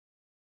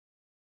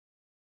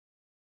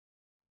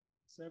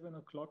7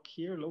 o'clock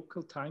here,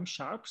 local time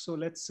sharp. So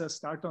let's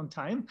start on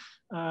time.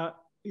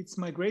 It's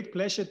my great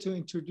pleasure to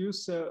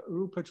introduce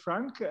Rupert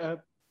Frank.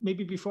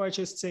 Maybe before I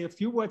just say a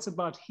few words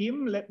about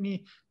him, let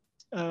me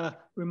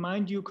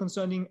remind you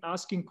concerning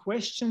asking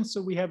questions.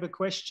 So we have a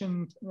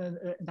question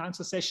and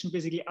answer session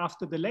basically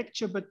after the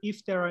lecture, but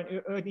if there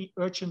are any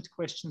urgent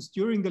questions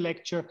during the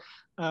lecture,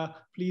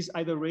 please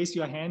either raise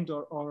your hand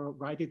or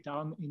write it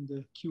down in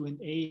the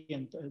Q&A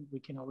and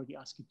we can already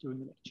ask it during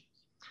the lecture.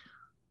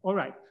 All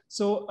right,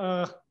 so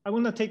I will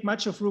not take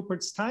much of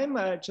Rupert's time,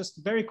 just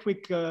a very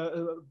quick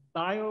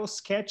bio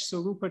sketch.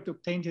 So Rupert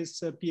obtained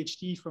his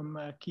PhD from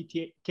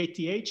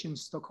KTH in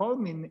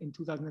Stockholm in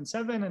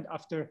 2007, and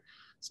after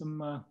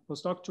some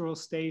postdoctoral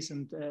stays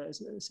and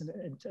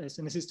as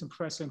an assistant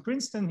professor in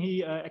Princeton,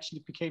 he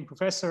actually became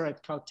professor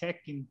at Caltech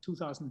in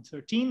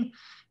 2013.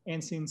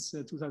 And since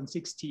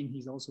 2016,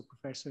 he's also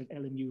professor at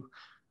LMU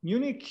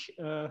Munich.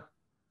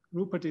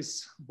 Rupert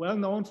is well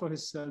known for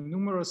his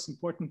numerous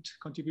important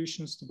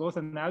contributions to both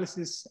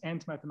analysis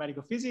and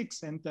mathematical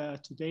physics. And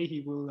today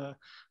he will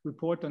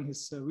report on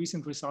his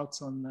recent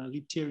results on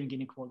Liptiering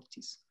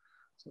inequalities.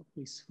 So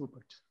please,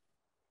 Rupert.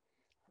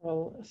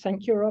 Well,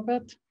 thank you,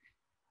 Robert.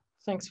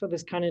 Thanks for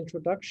this kind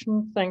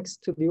introduction. Thanks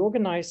to the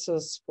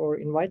organizers for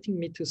inviting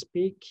me to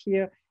speak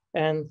here.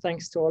 And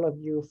thanks to all of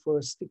you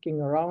for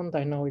sticking around.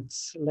 I know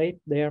it's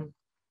late there.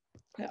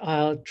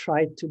 I'll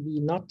try to be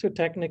not too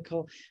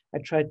technical. I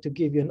tried to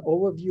give you an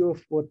overview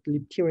of what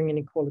Liptiering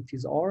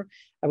inequalities are.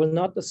 I will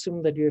not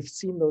assume that you have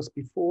seen those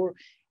before.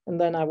 And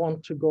then I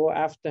want to go,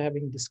 after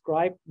having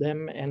described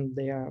them and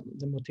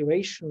the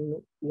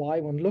motivation why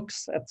one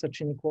looks at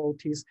such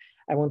inequalities,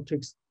 I want to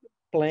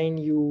explain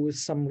you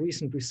some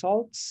recent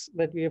results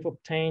that we have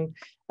obtained,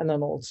 and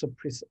then also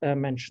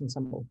mention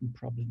some open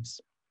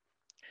problems.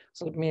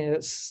 So let me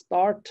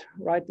start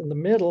right in the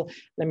middle.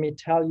 Let me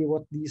tell you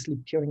what these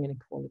Liptiering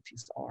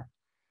inequalities are.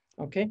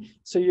 Okay,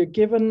 so you're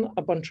given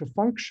a bunch of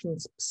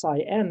functions psi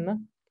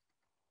n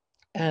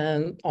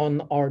and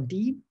on Rd,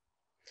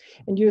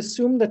 and you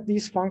assume that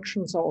these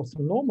functions are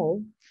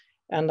orthonormal.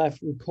 And I've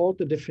recalled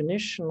the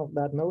definition of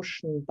that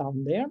notion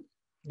down there.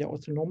 They're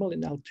orthonormal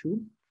in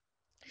L2.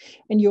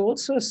 And you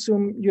also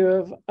assume you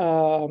have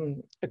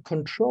a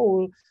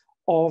control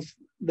of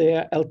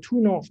the L2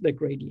 norm of the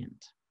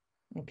gradient.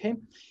 Okay,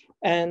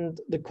 and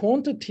the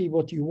quantity,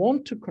 what you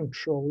want to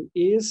control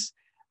is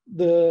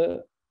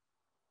their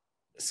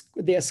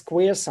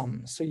square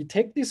sum. So you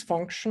take these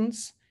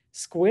functions,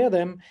 square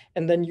them,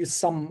 and then you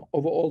sum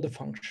over all the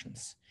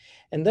functions.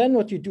 And then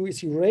what you do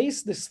is you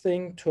raise this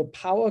thing to a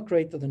power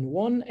greater than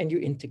 1 and you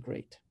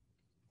integrate.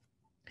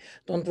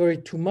 Don't worry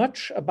too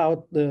much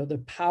about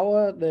the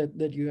power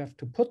that you have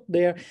to put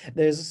there.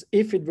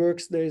 If it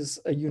works, there's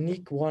a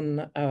unique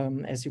one,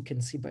 as you can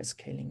see by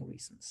scaling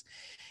reasons.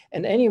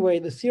 And anyway,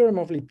 the theorem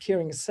of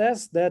Liptiering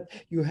says that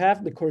you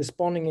have the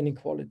corresponding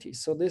inequality.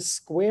 So this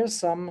square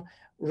sum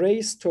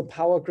raised to a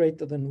power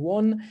greater than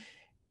 1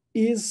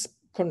 is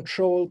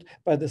controlled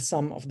by the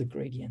sum of the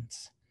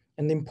gradients.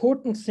 And the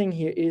important thing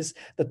here is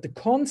that the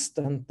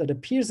constant that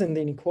appears in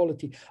the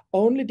inequality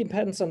only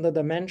depends on the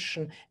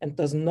dimension and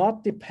does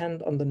not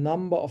depend on the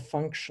number of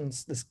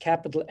functions, this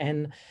capital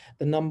N,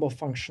 the number of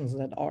functions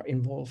that are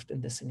involved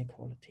in this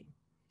inequality.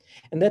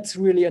 And that's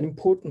really an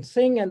important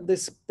thing. And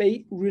this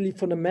really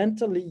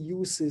fundamentally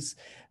uses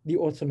the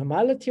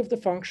orthonormality of the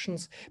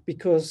functions,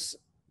 because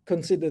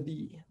consider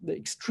the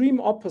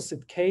extreme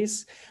opposite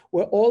case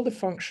where all the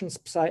functions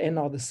psi n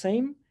are the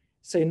same,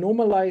 say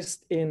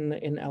normalized in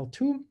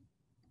L2.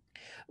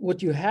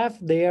 What you have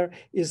there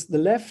is the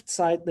left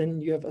side,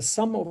 then you have a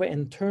sum over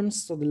n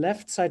terms. So the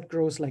left side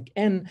grows like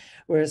n,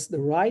 whereas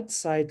the right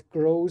side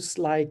grows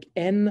like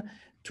n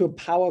to a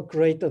power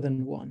greater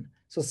than 1.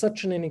 So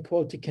such an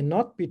inequality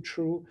cannot be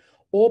true,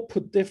 or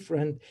put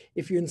different,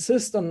 if you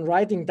insist on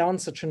writing down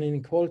such an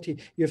inequality,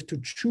 you have to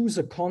choose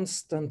a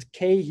constant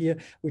k here,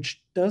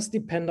 which does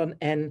depend on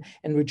n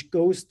and which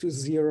goes to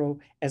 0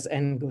 as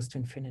n goes to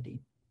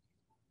infinity.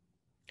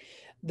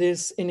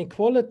 This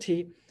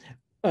inequality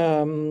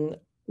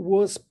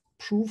was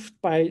proved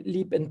by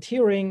Lieb and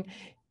Tiering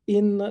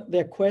in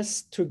their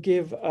quest to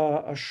give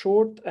a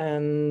short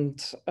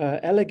and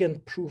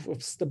elegant proof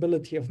of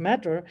stability of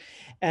matter.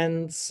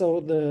 And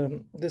so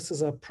this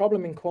is a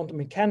problem in quantum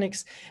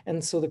mechanics.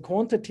 And so the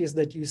quantities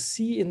that you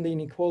see in the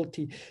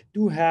inequality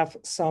do have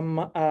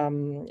some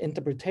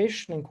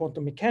interpretation in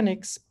quantum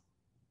mechanics.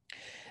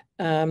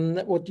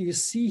 What you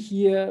see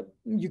here,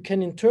 you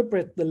can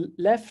interpret the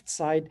left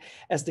side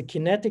as the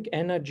kinetic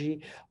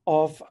energy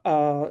of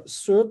a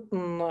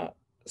certain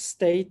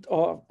state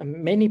or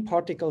many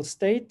particle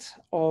state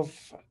of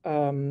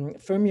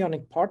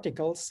fermionic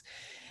particles,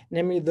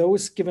 namely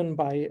those given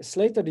by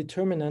Slater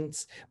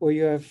determinants, where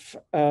you have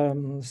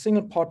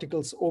single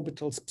particles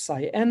orbitals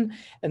psi n,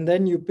 and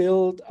then you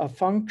build a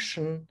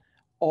function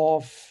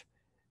of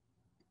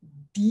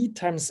d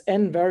times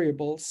n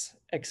variables,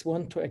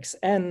 x1 to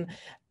xn,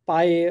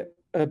 by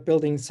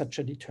building such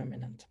a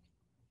determinant.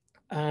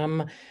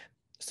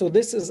 So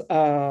this is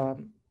a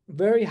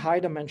very high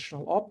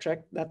dimensional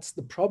object. That's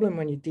the problem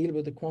when you deal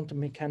with the quantum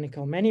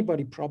mechanical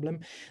many-body problem,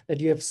 that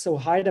you have so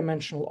high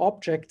dimensional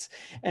objects.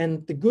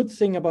 And the good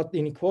thing about the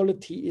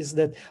inequality is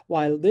that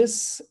while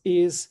this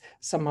is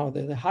somehow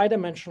the high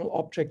dimensional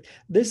object,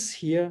 this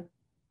here,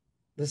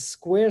 the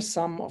square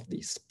sum of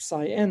these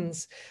psi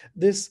n's,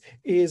 this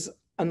is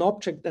an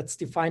object that's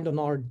defined on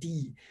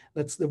RD.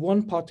 That's the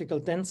one particle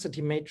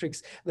density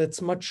matrix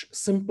that's much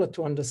simpler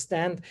to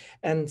understand.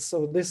 And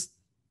so this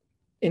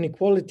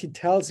inequality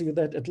tells you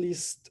that at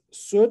least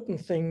certain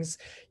things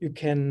you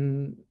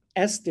can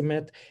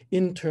estimate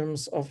in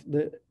terms of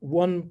the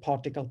one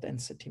particle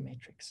density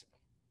matrix.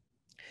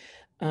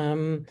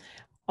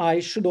 I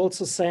should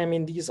also say, I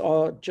mean, these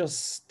are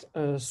just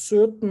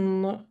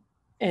certain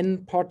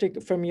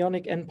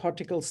fermionic n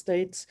particle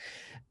states.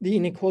 The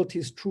inequality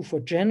is true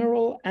for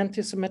general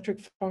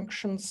antisymmetric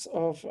functions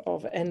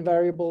of n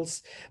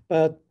variables,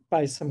 but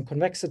by some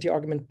convexity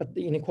argument, but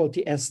the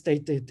inequality as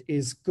stated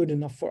is good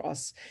enough for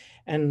us.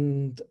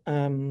 And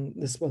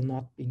this will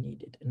not be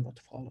needed in what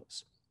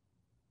follows.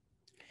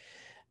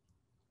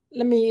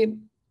 Let me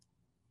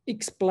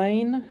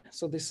explain,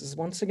 so this is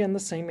once again the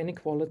same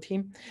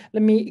inequality.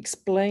 Let me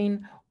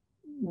explain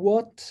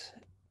what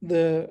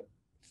the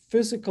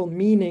physical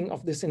meaning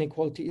of this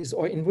inequality is,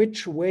 or in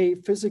which way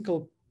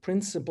physical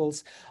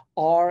principles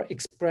are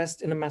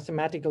expressed in a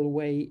mathematical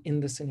way in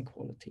this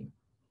inequality.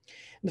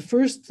 The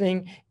first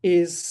thing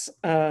is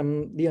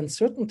the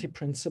uncertainty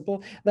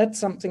principle. That's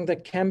something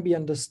that can be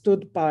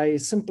understood by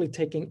simply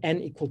taking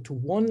n equal to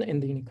 1 in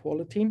the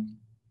inequality.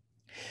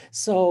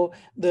 So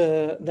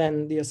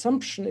then the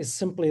assumption is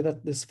simply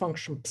that this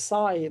function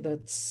psi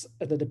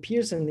that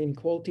appears in the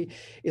inequality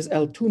is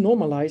L2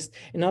 normalized.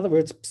 In other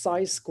words,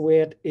 psi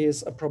squared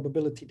is a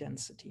probability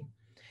density.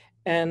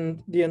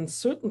 And the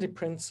uncertainty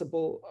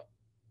principle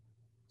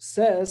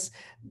says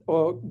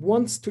or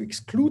wants to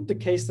exclude the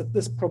case that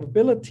this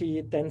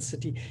probability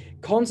density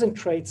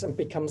concentrates and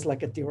becomes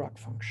like a Dirac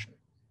function.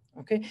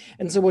 Okay,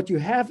 and so what you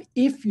have,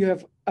 if you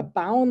have a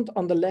bound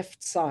on the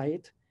left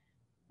side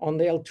on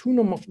the L2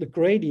 norm of the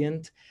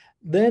gradient,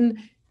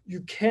 then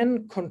you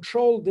can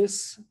control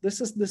this.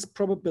 This is this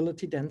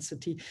probability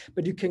density,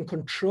 but you can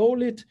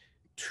control it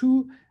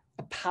to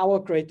a power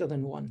greater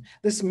than 1.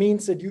 This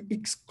means that you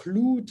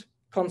exclude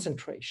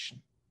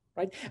concentration,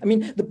 right? I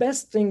mean, the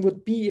best thing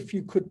would be if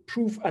you could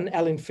prove an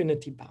L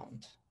infinity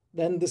bound.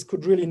 Then this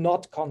could really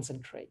not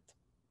concentrate.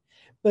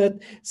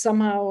 But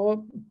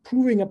somehow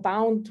proving a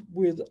bound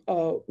with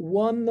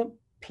 1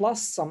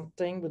 plus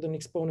something with an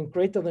exponent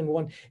greater than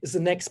 1 is the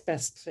next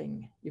best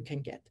thing you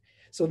can get.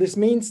 So this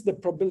means the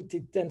probability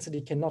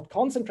density cannot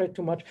concentrate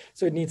too much,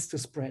 so it needs to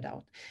spread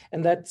out.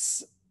 And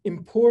that's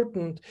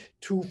important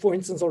to, for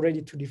instance,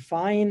 already to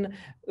define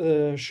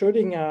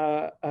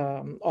Schrödinger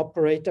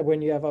operator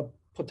when you have a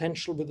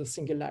potential with a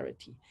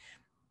singularity,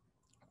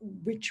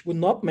 which would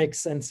not make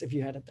sense if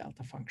you had a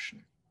delta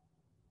function.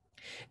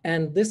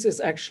 And this is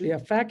actually a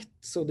fact.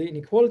 So the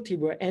inequality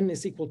where n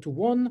is equal to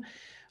 1,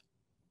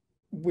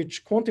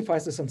 which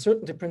quantifies this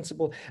uncertainty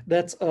principle,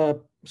 that's a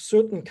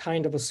certain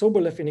kind of a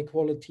Sobolev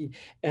inequality.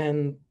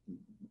 And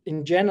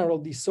in general,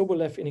 these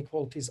Sobolev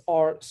inequalities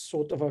are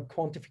sort of a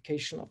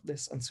quantification of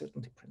this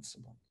uncertainty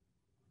principle.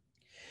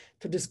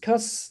 To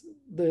discuss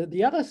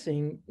the other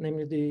thing,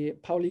 namely the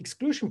Pauli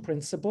exclusion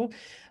principle,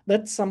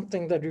 that's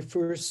something that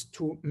refers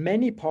to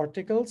many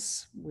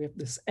particles. We have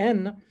this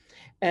n,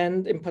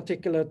 and in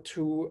particular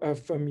to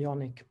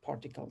fermionic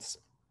particles.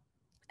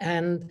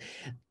 And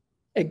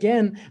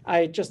again,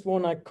 I just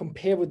want to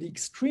compare with the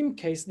extreme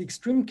case. The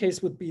extreme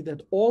case would be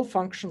that all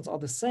functions are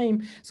the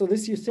same. So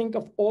this, you think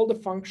of all the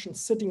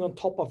functions sitting on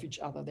top of each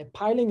other. They're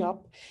piling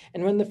up.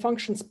 And when the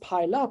functions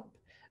pile up,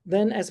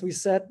 then as we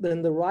said,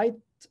 then the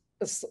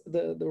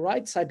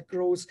right side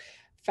grows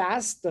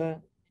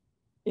faster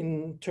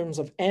in terms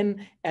of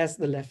n as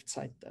the left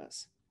side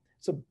does.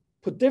 So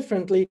put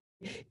differently,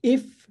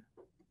 if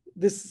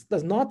this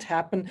does not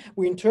happen,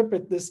 we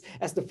interpret this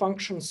as the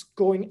functions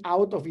going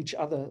out of each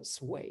other's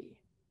way,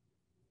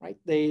 right?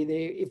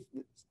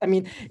 I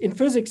mean, in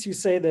physics, you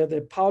say that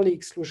the Pauli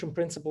exclusion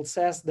principle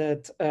says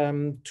that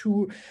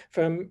two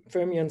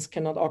fermions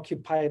cannot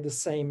occupy the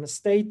same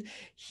state.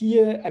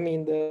 Here, I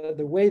mean,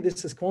 the way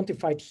this is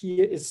quantified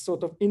here is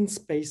sort of in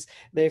space.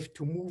 They have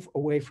to move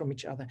away from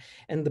each other.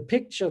 And the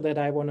picture that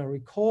I want to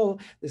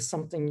recall is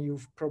something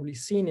you've probably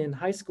seen in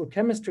high school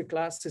chemistry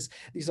classes.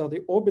 These are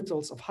the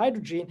orbitals of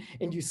hydrogen,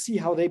 and you see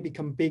how they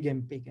become bigger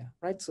and bigger,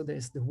 right? So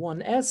there's the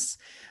 1s,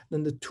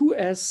 then the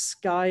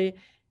 2s guy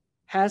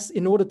has,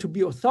 in order to be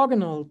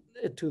orthogonal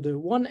to the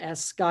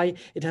 1s guy,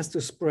 it has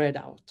to spread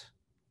out.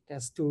 It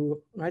has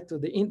to, right, to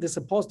this is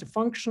a positive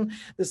function.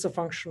 This is a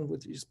function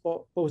which is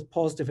both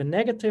positive and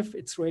negative.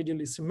 It's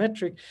radially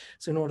symmetric.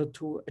 So in order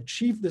to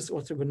achieve this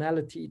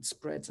orthogonality, it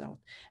spreads out.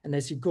 And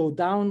as you go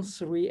down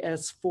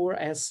 3s,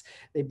 4s,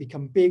 they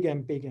become bigger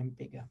and bigger and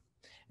bigger.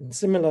 And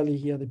similarly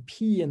here, the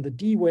p and the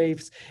d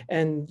waves,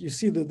 and you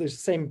see the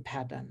same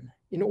pattern.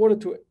 In order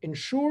to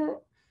ensure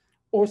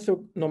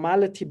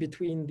orthonormality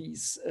between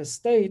these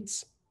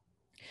states,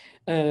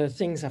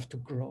 things have to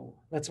grow.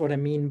 That's what I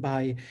mean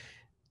by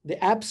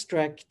the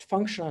abstract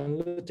functional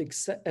analytic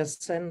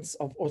sense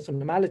of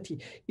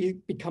orthonormality.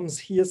 It becomes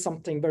here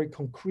something very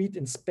concrete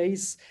in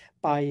space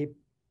by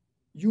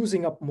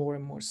using up more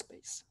and more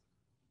space.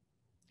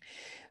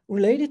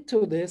 Related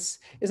to this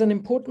is an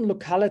important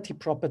locality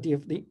property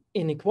of the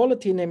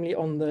inequality, namely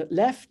on the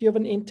left you have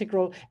an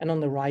integral and on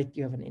the right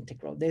you have an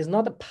integral. There's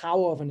not a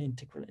power of an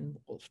integral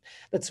involved.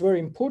 That's very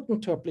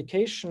important to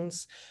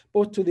applications,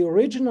 both to the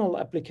original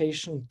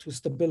application to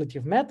stability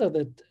of matter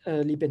that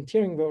Lieb and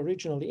Thiering were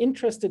originally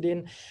interested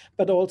in,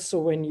 but also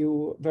when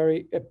you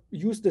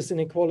use this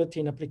inequality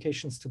in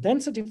applications to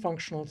density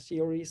functional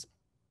theories,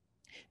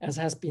 as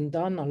has been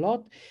done a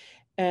lot.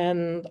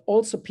 And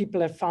also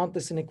people have found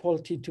this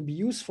inequality to be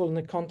useful in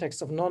the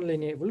context of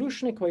nonlinear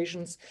evolution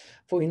equations,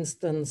 for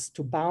instance,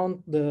 to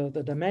bound the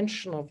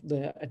dimension of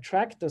the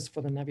attractors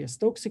for the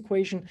Navier-Stokes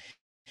equation.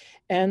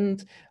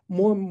 And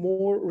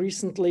more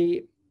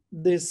recently,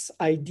 this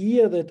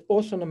idea that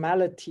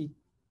orthonormality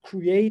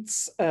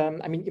creates,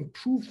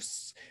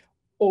 improves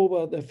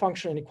over the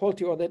functional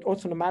inequality, or that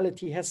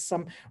orthonormality has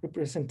some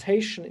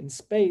representation in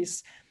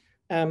space,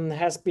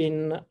 has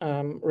been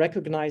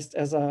recognized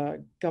as a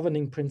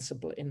governing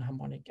principle in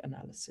harmonic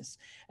analysis,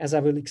 as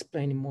I will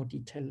explain in more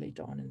detail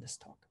later on in this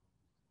talk.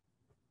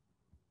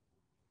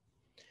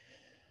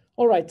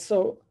 All right,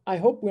 so I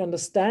hope we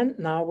understand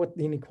now what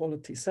the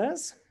inequality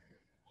says.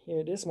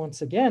 Here it is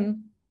once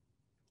again.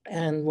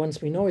 And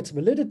once we know its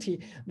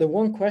validity, the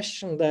one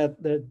question that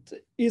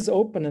is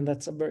open, and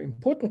that's a very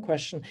important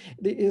question,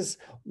 is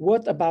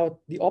what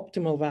about the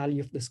optimal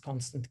value of this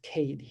constant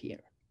k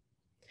here?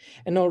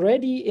 And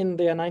already in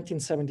their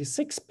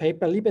 1976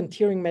 paper, Lieb and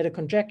Thiering made a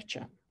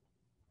conjecture.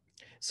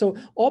 So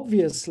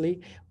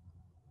obviously,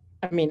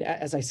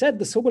 as I said,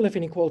 the Sobolev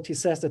inequality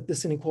says that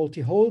this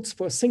inequality holds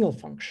for a single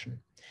function.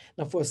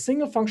 Now, for a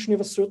single function, you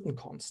have a certain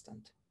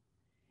constant.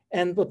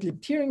 And what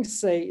Lieb-Thiering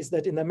say is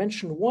that in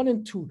dimension 1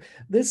 and 2,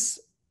 this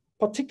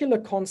particular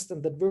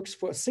constant that works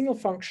for a single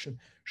function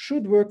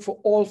should work for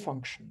all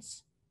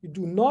functions. You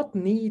do not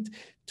need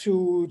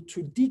to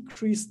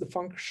decrease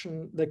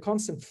the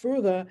constant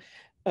further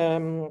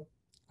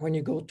when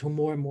you go to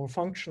more and more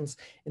functions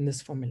in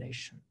this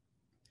formulation.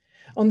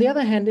 On the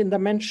other hand, in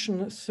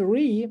dimension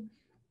 3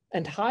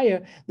 and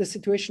higher, the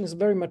situation is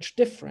very much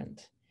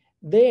different.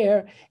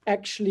 There,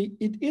 actually,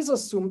 it is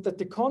assumed that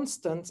the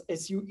constant,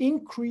 as you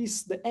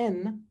increase the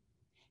n,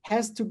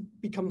 has to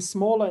become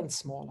smaller and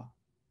smaller.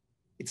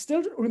 It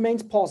still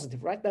remains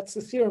positive, right? That's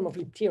the theorem of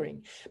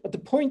Lieb-Thiering. But the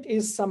point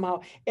is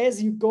somehow,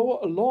 as you go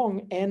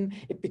along n,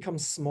 it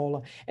becomes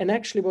smaller. And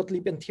actually what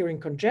Lieb and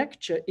Thiering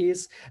conjecture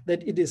is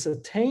that it is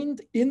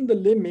attained in the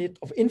limit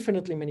of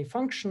infinitely many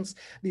functions.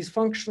 These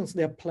functions,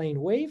 they're plane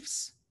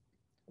waves.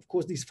 Of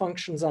course, these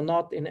functions are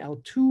not in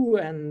L2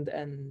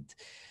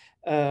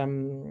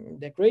 and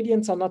their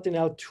gradients are not in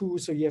L2,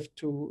 so you have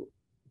to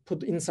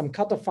put in some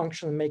cutoff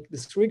function and make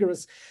this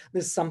rigorous.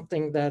 This is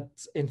something that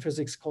in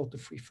physics called the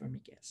free Fermi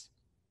gas.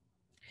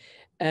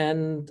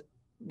 And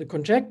the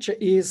conjecture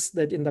is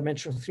that in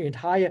dimension 3 and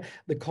higher,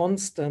 the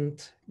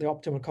constant, the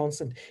optimal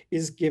constant,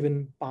 is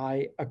given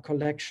by a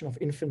collection of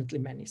infinitely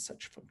many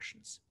such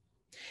functions.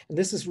 And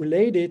this is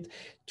related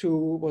to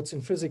what's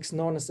in physics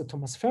known as the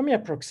Thomas Fermi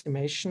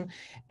approximation.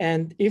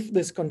 And if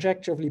this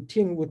conjecture of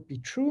Lieb-Thiering would be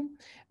true,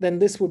 then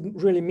this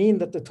would really mean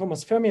that the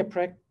Thomas Fermi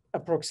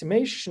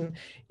approximation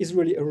is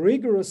really a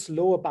rigorous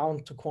lower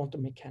bound to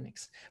quantum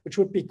mechanics, which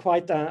would be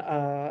quite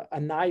a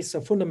nice,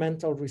 a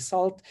fundamental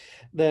result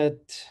that,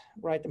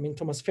 right,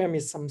 Thomas Fermi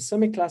is some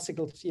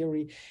semi-classical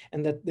theory,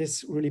 and that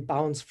this really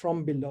bounds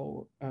from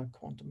below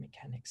quantum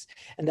mechanics.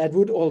 And that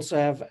would also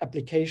have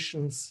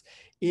applications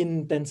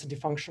in density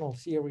functional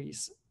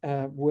theories,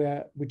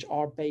 which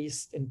are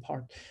based in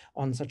part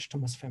on such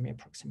Thomas Fermi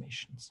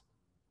approximations.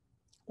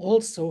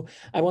 Also,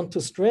 I want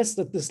to stress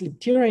that this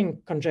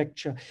Lieb-Thiering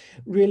conjecture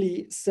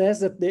really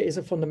says that there is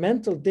a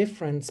fundamental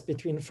difference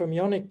between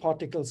fermionic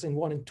particles in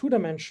 1 and 2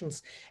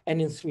 dimensions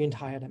and in 3 and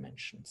higher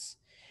dimensions.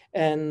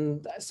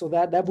 And so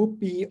that would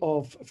be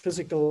of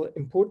physical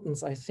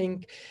importance, I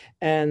think.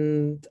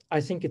 And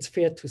I think it's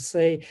fair to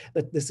say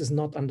that this is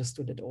not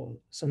understood at all.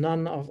 So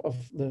none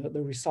of the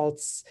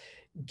results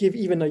give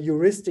even a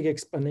heuristic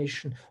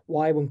explanation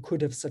why one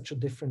could have such a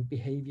different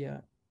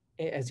behavior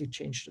as you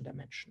change the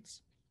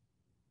dimensions.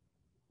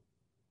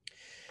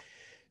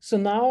 So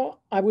now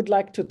I would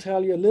like to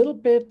tell you a little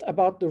bit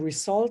about the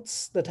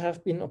results that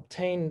have been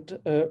obtained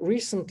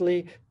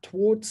recently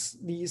towards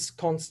these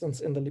constants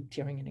in the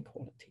Lieb-Thiering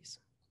inequalities.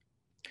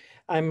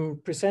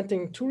 I'm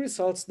presenting 2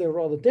 results. They're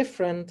rather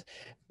different,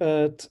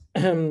 but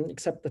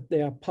except that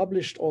they are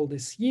published all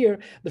this year.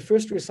 The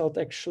first result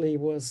actually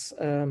was,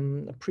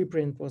 a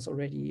preprint was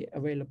already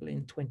available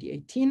in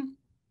 2018.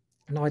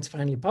 Now it's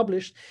finally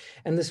published.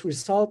 And this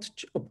result,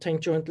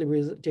 obtained jointly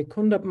with Dirk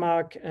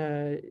Hundertmark,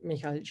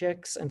 Michael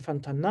Jacks, and Van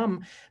Tan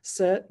Nam,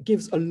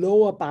 gives a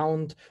lower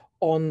bound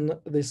on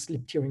this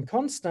Lieb-Thiering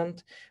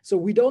constant. So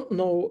we don't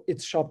know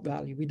its sharp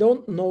value. We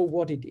don't know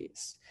what it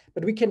is,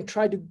 but we can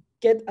try to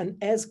get an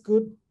as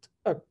good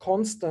a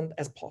constant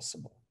as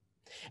possible.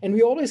 And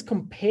we always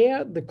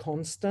compare the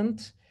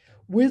constant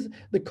with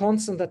the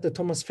constant that the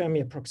Thomas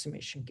Fermi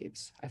approximation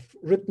gives. I've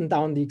written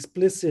down the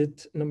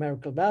explicit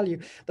numerical value.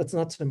 That's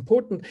not so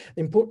important.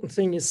 The important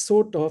thing is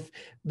sort of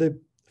the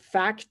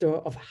factor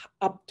of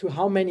up to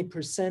how many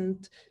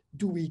 %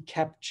 do we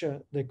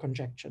capture the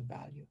conjectured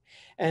value.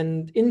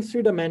 And in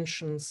 3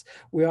 dimensions,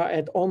 we are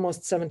at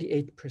almost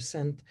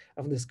 78%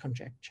 of this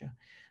conjecture.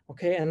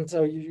 Okay, and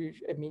so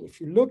I mean, if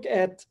you look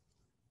at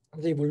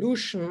the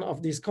evolution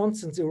of these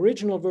constants, the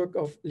original work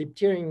of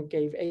Liptiering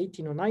gave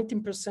 18 or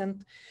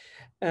 19%.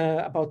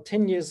 About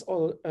 10 years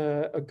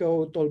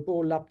ago,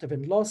 Dolbeau, Laptev,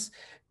 and Loss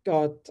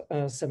got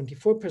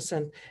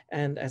 74%.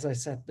 And as I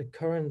said, the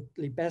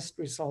currently best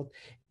result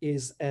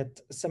is at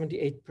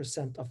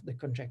 78% of the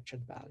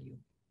conjectured value.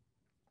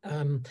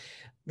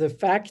 The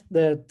fact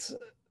that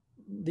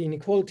the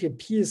inequality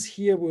appears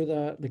here with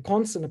the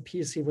constant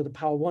appears here with the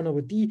power 1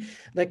 over d,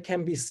 that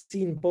can be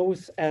seen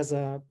both as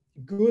a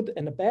good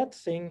and a bad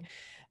thing.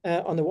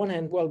 On the one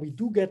hand, well, we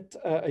do get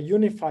a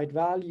unified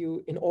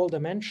value in all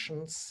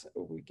dimensions.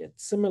 We get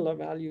similar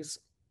values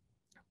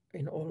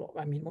in all,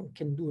 I mean, one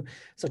can do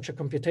such a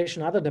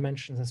computation in other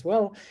dimensions as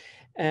well.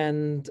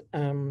 And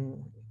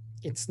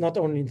it's not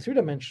only in 3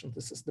 dimensions,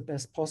 this is the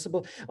best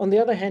possible. On the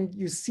other hand,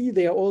 you see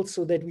there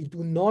also that we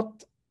do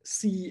not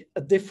see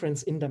a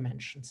difference in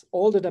dimensions.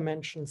 All the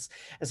dimensions,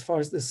 as far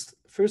as this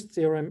first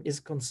theorem is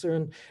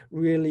concerned,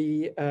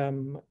 really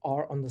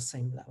are on the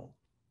same level.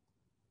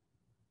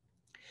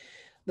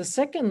 The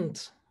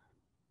second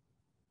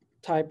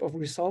type of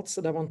results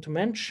that I want to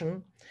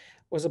mention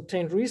was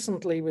obtained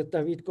recently with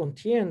David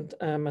Gontier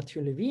and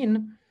Mathieu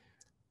Levine.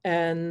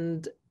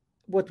 And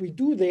what we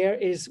do there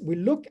is we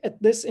look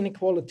at this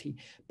inequality,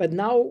 but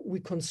now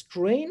we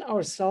constrain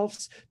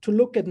ourselves to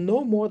look at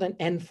no more than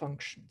n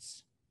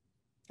functions.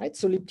 Right?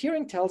 So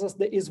Liptiering tells us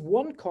there is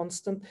one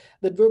constant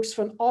that works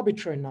for an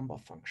arbitrary number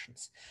of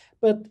functions.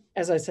 But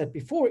as I said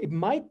before, it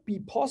might be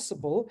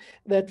possible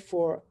that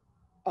for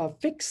a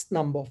fixed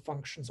number of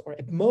functions, or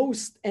at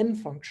most n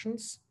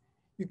functions,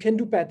 you can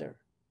do better.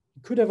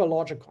 You could have a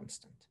larger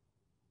constant.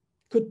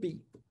 Could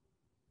be,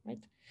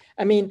 right?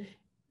 I mean,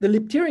 the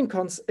Liptiering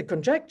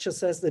conjecture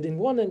says that in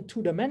 1 and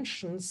 2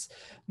 dimensions,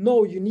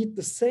 no, you need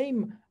the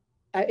same.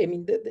 I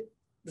mean,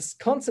 this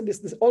constant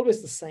is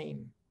always the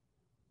same.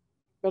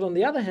 But on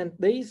the other hand,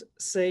 they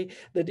say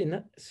that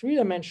in 3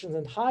 dimensions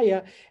and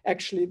higher,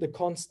 actually the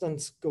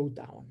constants go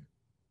down.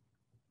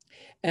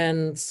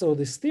 And so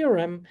this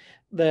theorem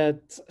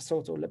that, so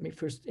let me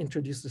first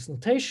introduce this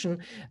notation,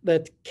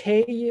 that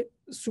K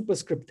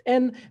superscript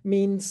n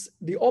means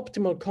the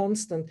optimal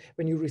constant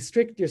when you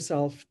restrict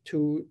yourself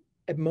to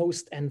at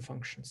most n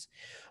functions.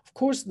 Of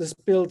course, this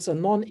builds a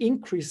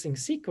non-increasing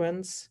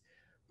sequence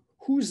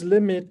whose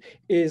limit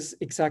is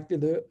exactly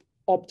the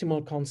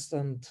optimal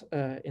constant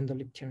in the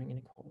Liptiering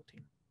inequality.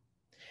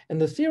 And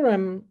the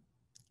theorem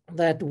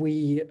that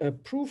we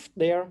proved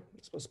there,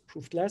 this was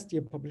proved last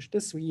year, published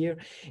this year,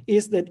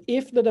 is that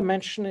if the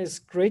dimension is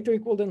greater or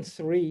equal than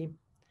 3,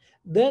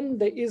 then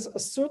there is a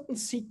certain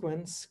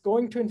sequence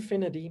going to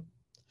infinity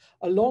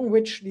along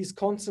which these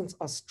constants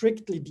are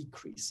strictly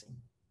decreasing.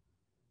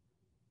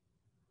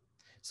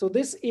 So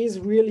this is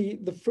really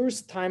the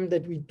first time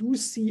that we do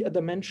see a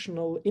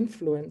dimensional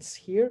influence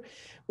here,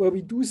 where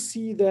we do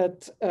see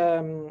that,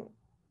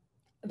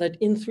 that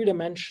in 3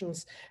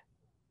 dimensions,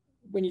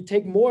 when you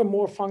take more and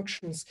more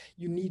functions,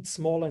 you need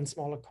smaller and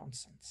smaller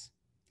constants.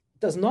 It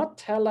does not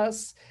tell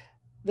us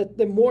that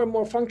the more and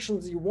more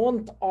functions you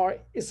want are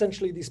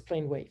essentially these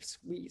plane waves.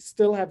 We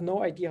still have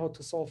no idea how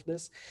to solve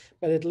this,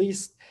 but at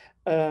least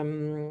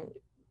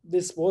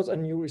this was a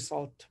new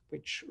result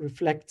which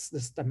reflects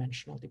this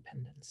dimensional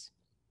dependence.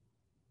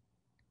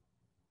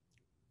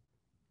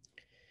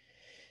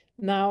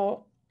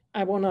 Now,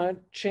 I want to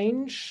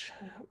change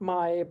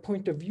my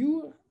point of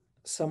view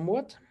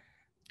somewhat.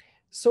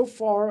 So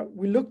far,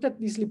 we looked at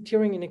these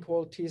Liptiering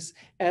inequalities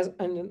as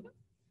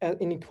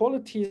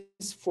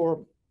inequalities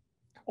for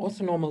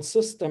orthonormal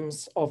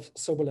systems of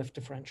Sobolev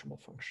differentiable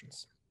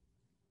functions.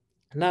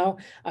 Now,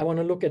 I want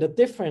to look at a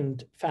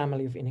different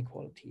family of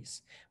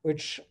inequalities,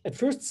 which at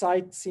first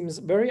sight seems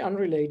very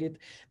unrelated.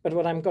 But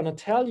what I'm going to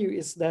tell you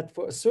is that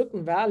for a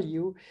certain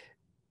value,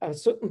 a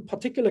certain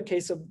particular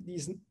case of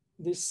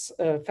this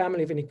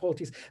family of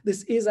inequalities,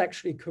 this is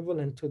actually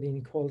equivalent to the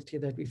inequality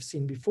that we've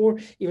seen before,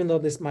 even though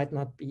this might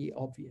not be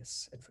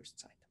obvious at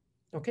first sight.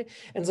 Okay,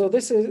 and so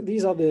these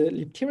are the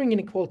Liptiering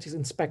inequalities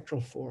in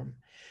spectral form.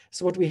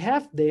 So what we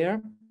have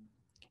there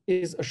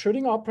is a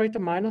Schrödinger operator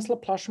minus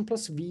Laplacian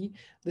plus V.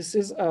 This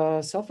is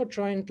a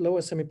self-adjoint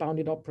lower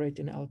semi-bounded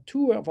operator in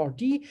L2 of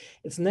Rd.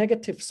 Its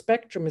negative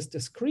spectrum is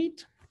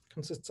discrete,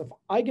 consists of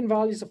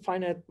eigenvalues of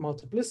finite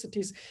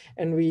multiplicities,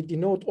 and we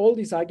denote all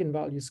these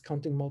eigenvalues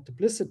counting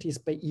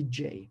multiplicities by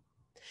Ej.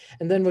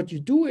 And then what you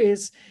do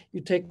is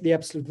you take the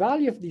absolute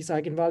value of these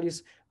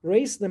eigenvalues,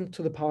 raise them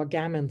to the power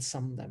gamma and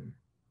sum them.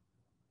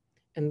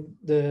 And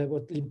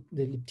what the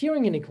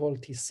Liptiering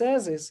inequality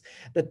says is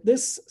that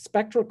this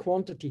spectral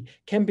quantity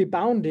can be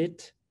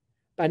bounded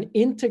by an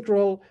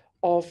integral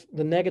of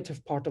the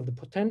negative part of the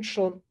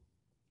potential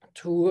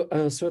to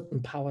a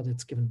certain power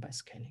that's given by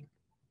scaling.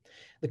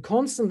 The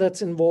constant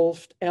that's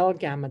involved, L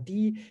gamma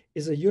D,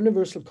 is a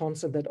universal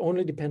constant that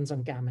only depends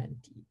on gamma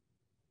and D.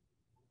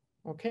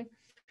 Okay?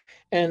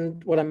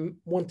 And what I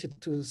wanted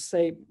to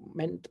say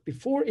meant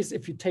before is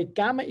if you take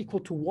gamma equal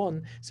to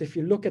 1, so if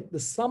you look at the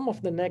sum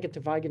of the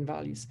negative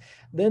eigenvalues,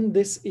 then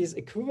this is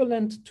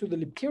equivalent to the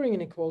Lipterian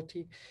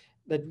inequality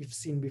that we've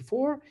seen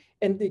before.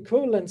 And the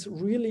equivalence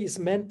really is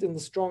meant in the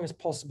strongest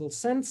possible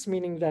sense,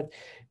 meaning that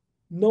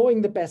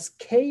knowing the best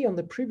K on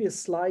the previous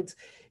slides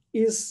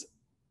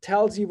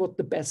tells you what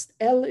the best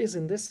L is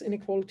in this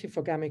inequality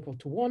for gamma equal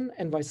to 1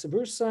 and vice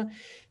versa.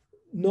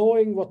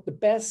 Knowing what the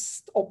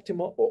best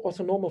optimal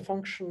orthonormal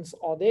functions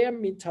are there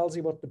tells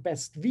you what the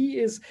best V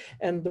is,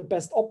 and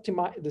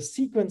the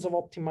sequence of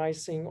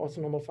optimizing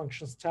orthonormal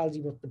functions tells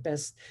you what the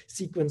best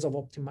sequence of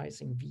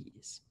optimizing V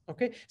is.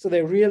 Okay, so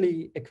they're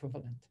really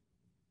equivalent.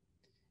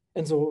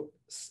 And so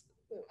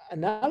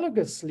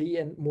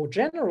analogously and more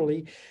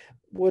generally,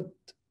 what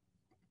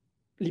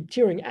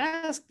Lipterian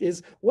asked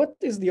is, what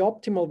is the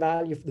optimal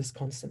value of this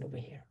constant over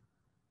here?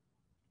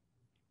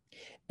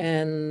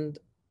 And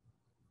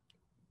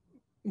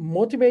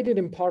motivated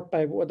in part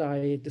by what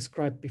I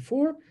described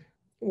before,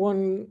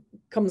 one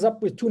comes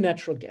up with two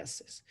natural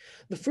guesses.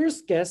 The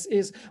first guess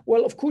is,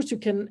 well, of course you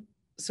can,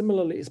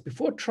 similarly as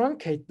before,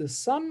 truncate the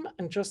sum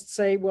and just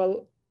say,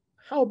 well,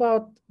 how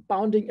about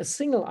bounding a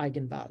single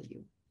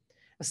eigenvalue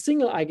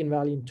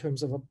in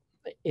terms of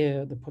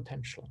the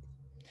potential.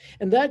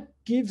 And that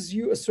gives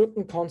you a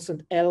certain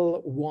constant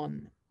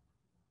L1.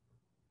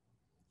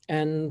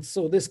 And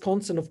so this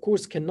constant, of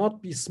course,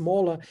 cannot be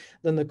smaller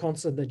than the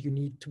constant that you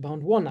need to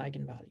bound one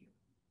eigenvalue.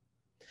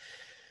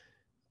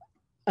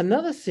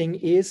 Another thing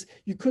is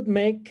you could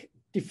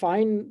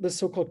define the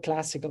so-called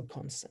classical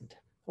constant.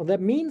 What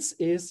that means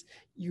is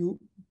you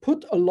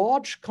put a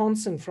large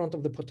constant in front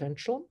of the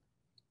potential.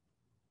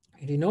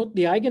 You denote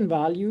the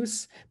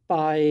eigenvalues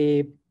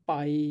by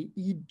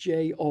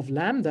Ej of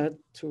lambda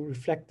to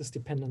reflect this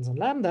dependence on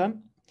lambda.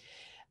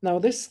 Now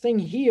this thing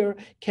here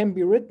can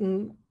be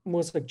written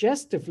more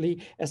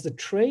suggestively as the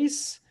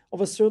trace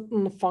of a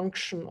certain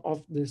function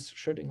of this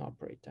Schrödinger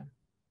operator.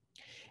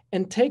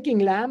 And taking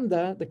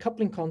lambda, the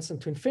coupling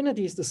constant, to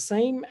infinity is the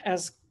same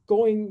as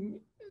going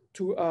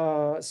to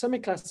a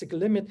semi-classical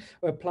limit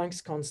where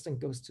Planck's constant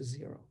goes to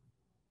 0.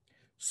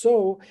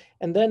 So,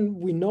 and then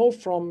we know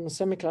from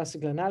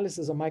semi-classical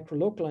analysis or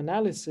microlocal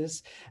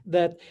analysis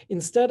that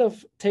instead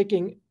of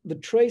taking the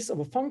trace of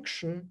a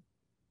function,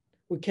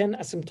 we can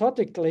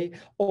asymptotically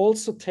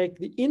also take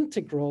the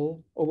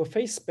integral over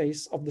phase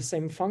space of the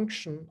same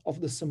function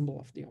of the symbol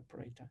of the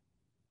operator.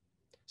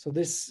 So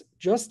this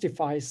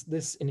justifies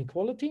this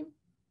inequality,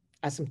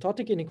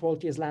 asymptotic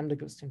inequality as lambda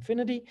goes to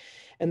infinity.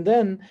 And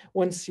then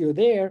once you're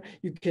there,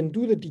 you can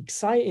do the d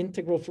psi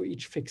integral for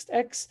each fixed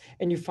x,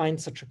 and you find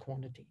such a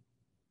quantity.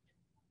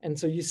 And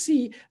so you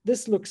see,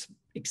 this looks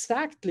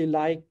exactly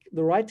like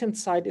the right-hand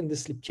side in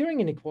this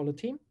Lipterian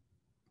inequality,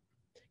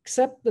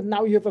 except that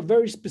now you have a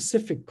very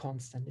specific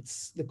constant.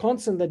 It's the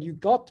constant that you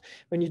got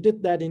when you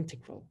did that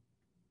integral.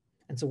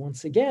 And so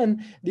once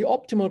again, the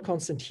optimal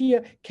constant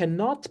here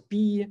cannot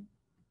be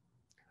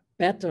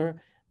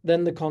better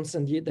than the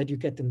constant that you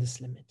get in this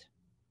limit.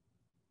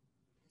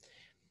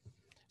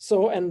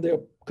 So, and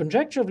the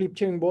conjecture of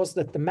Lipterian was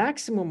that the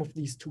maximum of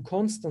these two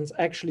constants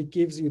actually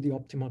gives you the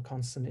optimal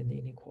constant in the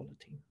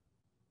inequality.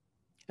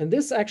 And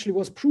this actually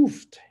was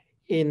proved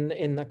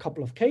in a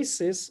couple of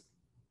cases.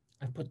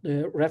 I put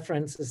the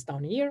references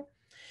down here.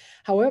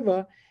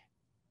 However,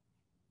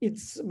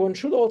 one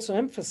should also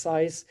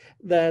emphasize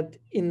that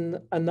in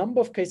a number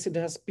of cases it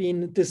has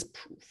been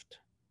disproved.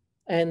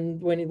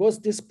 And when it was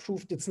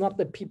disproved, it's not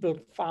that people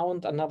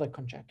found another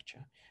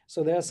conjecture.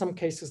 So there are some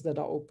cases that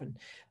are open.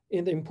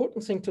 And the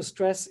important thing to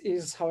stress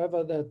is,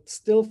 however, that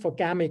still for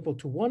gamma equal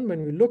to 1,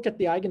 when we look at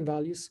the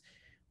eigenvalues,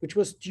 which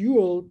was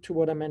dual to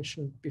what I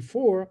mentioned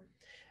before,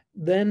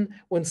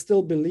 then one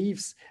still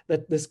believes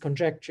that this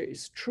conjecture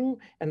is true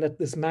and that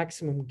this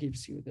maximum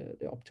gives you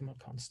the optimal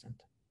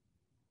constant.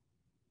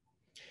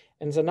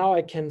 And so now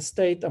I can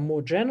state a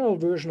more general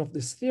version of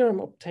this theorem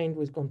obtained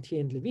with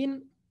Gontier and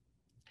Levin.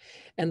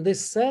 And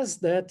this says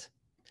that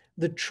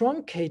the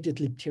truncated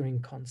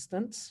Lipterian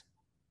constants,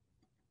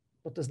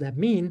 what does that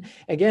mean?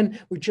 Again,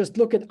 we just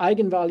look at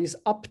eigenvalues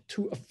up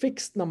to a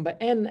fixed number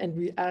n, and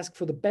we ask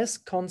for the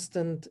best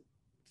constant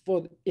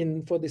for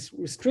this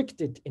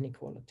restricted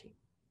inequality.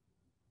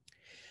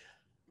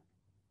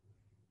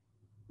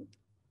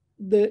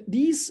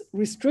 These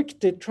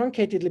restricted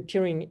truncated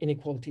Lipterian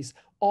inequalities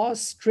are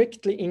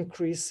strictly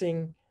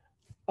increasing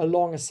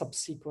along a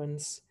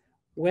subsequence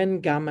when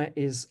gamma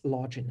is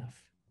large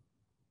enough.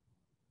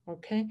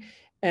 Okay,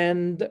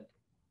 and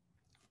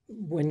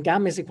when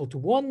gamma is equal to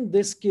 1,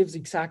 this gives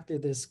exactly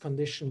this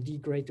condition d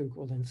greater or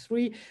equal than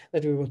 3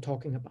 that we were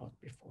talking about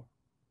before.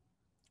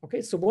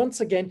 Okay, so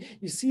once again,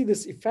 you see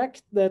this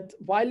effect that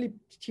while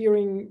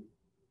Lipterian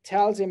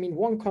tells you, I mean,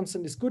 one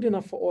constant is good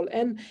enough for all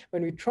n.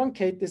 When we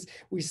truncate this,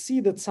 we see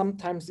that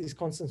sometimes these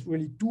constants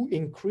really do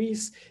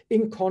increase,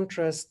 in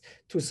contrast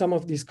to some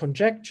of these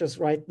conjectures,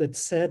 right, that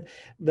said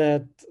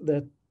that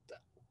the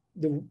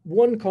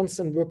one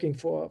constant working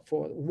for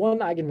one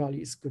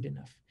eigenvalue is good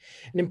enough.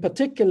 And in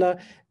particular,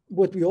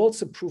 what we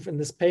also prove in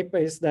this paper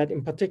is that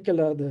in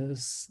particular,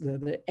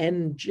 the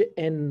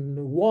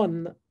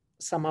n1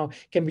 somehow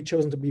can be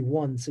chosen to be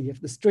 1. So you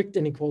have the strict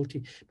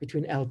inequality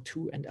between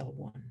L2 and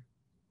L1.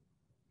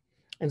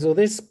 And so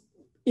this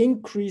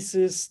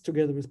increases,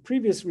 together with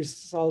previous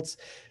results,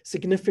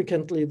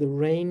 significantly the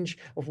range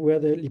of where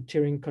the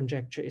Lipterian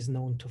conjecture is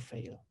known to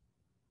fail.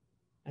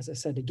 As I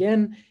said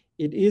again,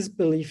 it is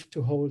believed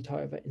to hold,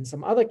 however, in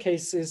some other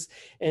cases.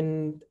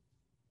 And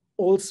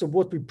also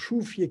what we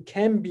prove here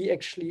can be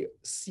actually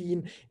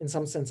seen in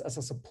some sense as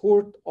a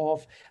support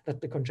of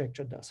that the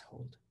conjecture does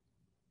hold.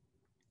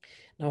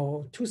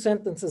 Now, 2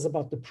 sentences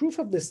about the proof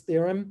of this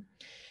theorem.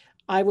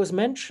 I was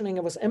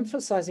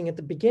emphasizing at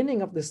the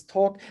beginning of this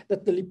talk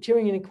that the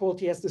Lipterian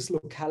inequality has this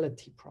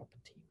locality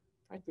property,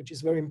 right, which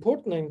is very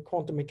important in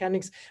quantum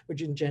mechanics,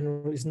 which in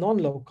general is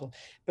non-local.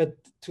 But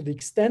to the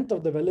extent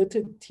of the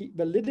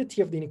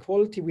validity of the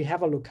inequality, we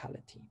have a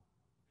locality.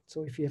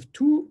 So if you have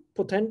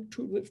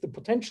if the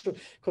potential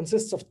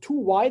consists of 2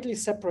 widely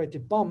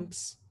separated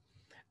bumps,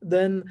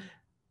 then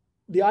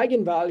the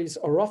eigenvalues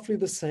are roughly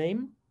the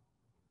same.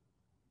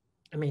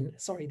 The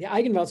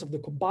eigenvalues of the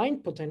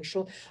combined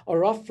potential are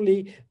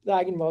roughly the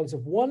eigenvalues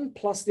of one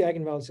plus the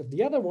eigenvalues of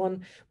the other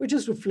one, which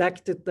is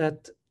reflected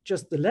that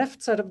just the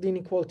left side of the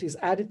inequality is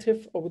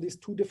additive over these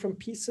 2 different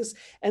pieces,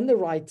 and the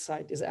right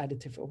side is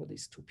additive over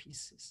these 2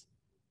 pieces.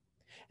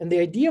 And the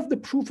idea of the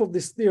proof of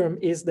this theorem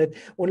is that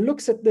one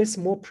looks at this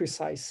more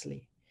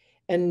precisely.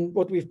 And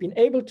what we've been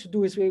able to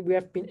do is we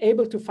have been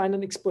able to find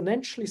an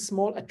exponentially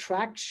small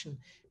attraction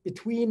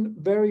between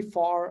very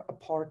far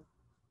apart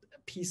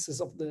pieces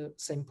of the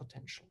same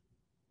potential.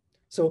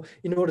 So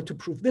in order to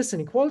prove this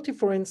inequality,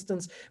 for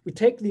instance, we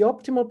take the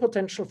optimal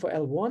potential for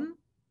L1,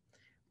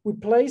 we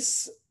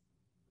place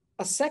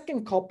a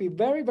second copy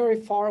very, very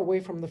far away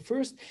from the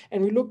first,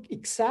 and we look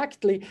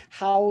exactly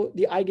how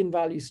the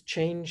eigenvalues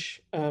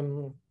change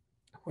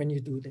when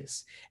you do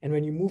this and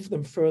when you move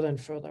them further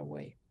and further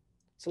away.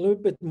 It's a little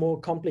bit more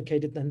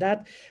complicated than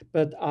that,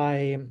 but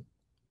I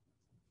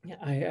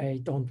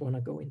don't want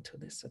to go into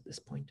this at this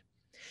point.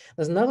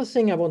 There's another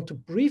thing I want to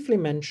briefly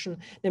mention.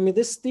 Namely,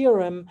 this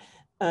theorem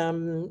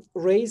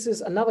raises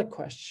another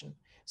question.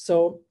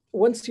 So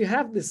once you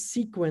have this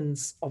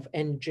sequence of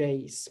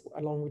nj's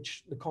along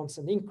which the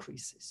constant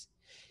increases,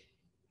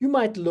 you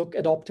might look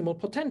at optimal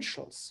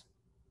potentials.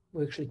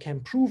 We actually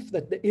can prove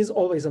that there is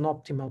always an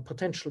optimal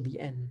potential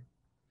Vn.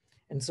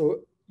 And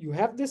so you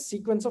have this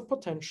sequence of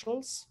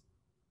potentials,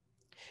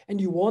 and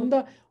you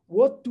wonder,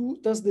 what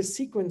does this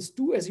sequence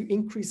do as you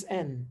increase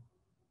n?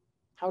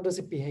 How does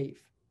it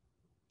behave?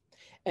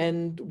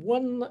 And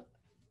one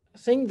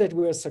thing that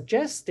we're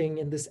suggesting,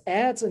 and this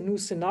adds a new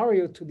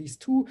scenario to these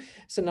 2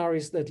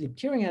 scenarios that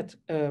Lipterian had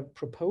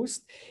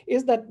proposed,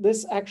 is that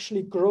this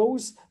actually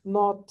grows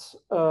not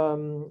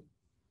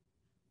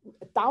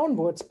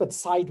downwards, but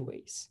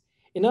sideways.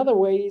 In other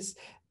ways,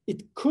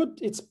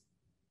 it's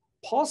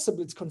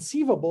possible, it's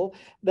conceivable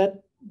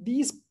that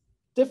these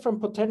different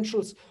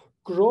potentials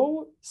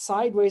grow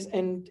sideways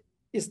and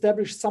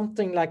establish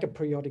something like a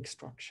periodic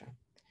structure.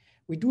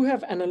 We do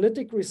have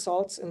analytic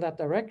results in that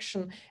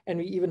direction, and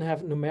we even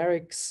have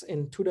numerics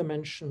in 2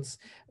 dimensions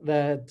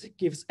that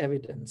gives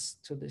evidence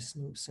to this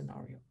new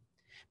scenario.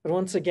 But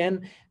once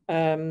again,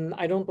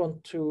 I don't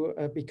want to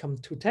become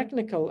too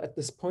technical at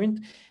this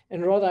point,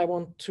 and rather I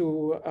want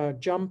to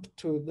jump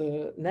to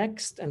the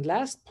next and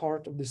last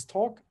part of this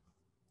talk,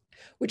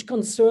 which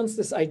concerns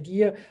this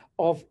idea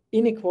of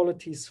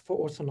inequalities for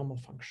orthonormal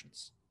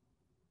functions.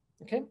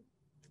 Okay,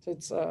 so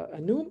it's a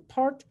new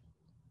part.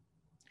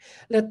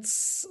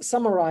 Let's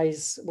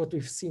summarize what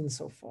we've seen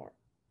so far.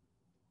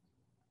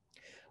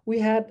 We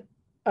had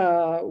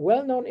a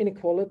well-known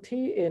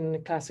inequality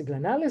in classical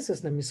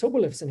analysis, namely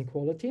Sobolev's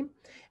inequality,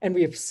 and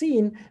we have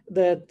seen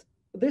that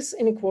this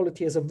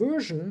inequality is a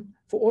version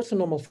for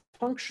orthonormal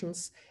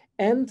functions,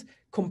 and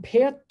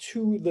compared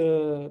to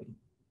the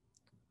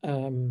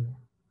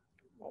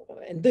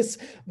and this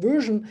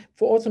version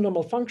for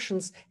orthonormal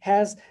functions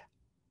has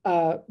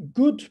a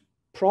good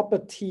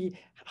property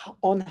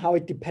on how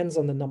it depends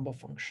on the number of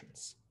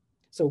functions.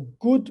 So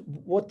good,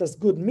 what does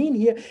good mean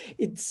here?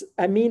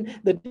 I mean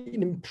that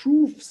it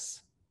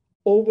improves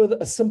over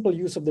a simple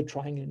use of the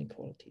triangle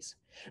inequalities.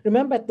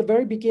 Remember at the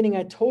very beginning,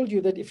 I told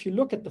you that if you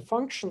look at the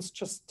functions,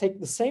 just take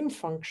the same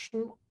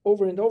function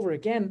over and over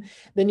again,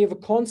 then you have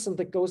a constant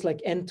that goes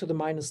like n to the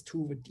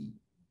 -2 over d.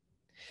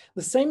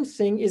 The same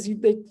thing is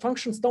the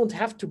functions don't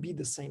have to be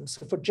the same.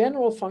 So for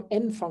general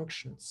n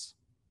functions,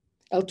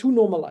 L2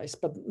 normalized,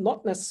 but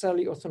not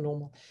necessarily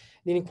orthonormal,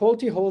 the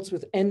inequality holds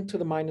with n to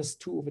the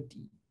 -2 over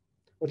d.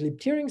 What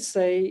Lipterian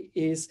say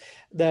is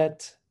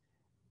that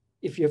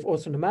if you have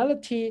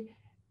orthonormality,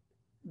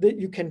 that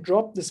you can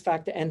drop this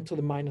factor n to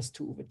the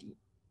 -2 over d.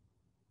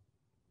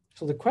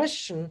 So the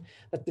question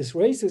that this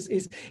raises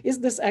is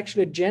this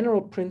actually a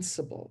general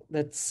principle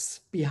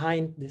that's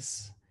behind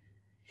this?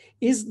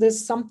 Is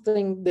this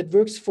something that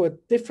works for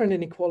different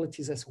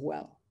inequalities as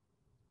well?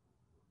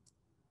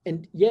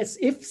 And yes,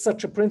 if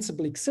such a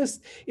principle exists,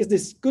 is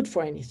this good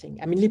for anything?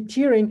 I mean,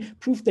 Liptiering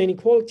proved the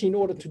inequality in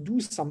order to do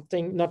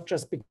something, not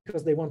just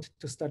because they wanted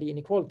to study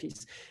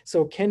inequalities.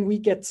 So can we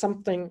get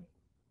something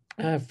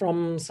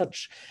from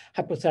such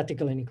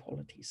hypothetical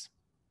inequalities?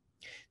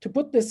 To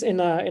put this in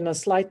a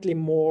slightly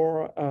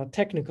more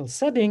technical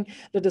setting,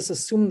 let us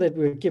assume that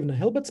we're given a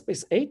Hilbert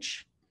space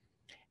H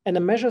and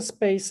a measure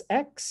space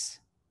X,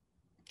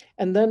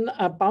 and then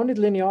a bounded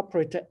linear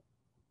operator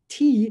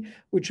T,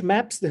 which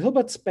maps the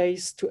Hilbert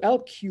space to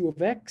LQ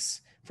of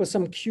X for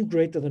some Q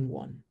greater than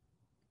 1.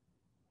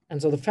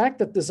 And so the fact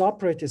that this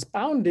operator is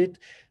bounded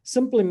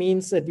simply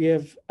means that we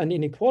have an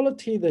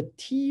inequality that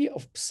T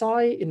of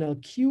psi in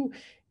LQ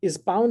is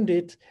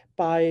bounded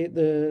by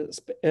the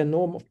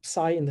norm of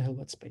psi in the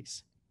Hilbert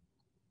space.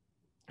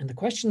 And the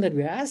question that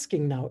we're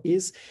asking now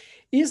is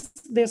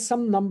there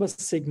some number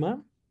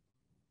sigma,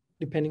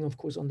 depending of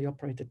course on the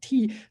operator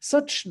T,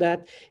 such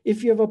that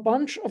if you have a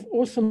bunch of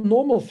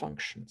orthonormal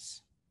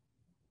functions,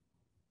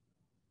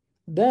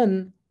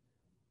 then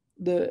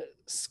the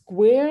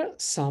square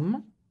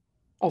sum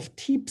of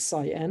T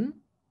psi n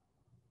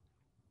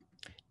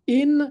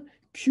in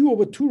Q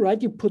over 2,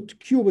 right? You put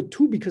Q over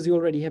 2 because you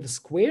already have a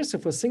square. So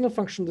for a single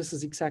function, this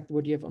is exactly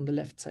what you have on the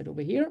left side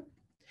over here.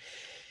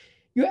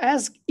 You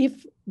ask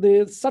if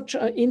such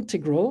an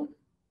integral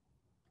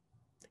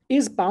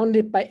is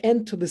bounded by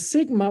n to the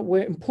sigma,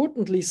 where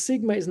importantly,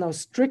 sigma is now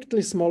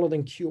strictly smaller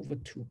than Q over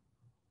 2.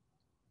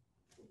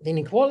 The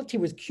inequality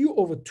with Q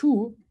over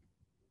 2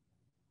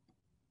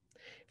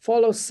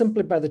 follows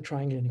simply by the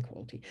triangle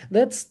inequality.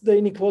 That's the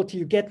inequality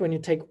you get when you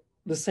take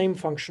the same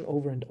function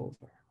over and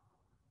over.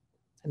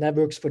 And that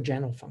works for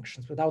general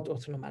functions without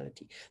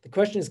orthonormality. The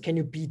question is, can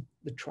you beat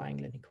the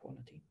triangle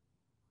inequality?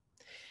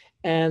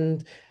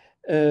 And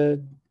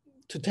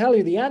to tell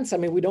you the answer, I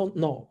mean, we don't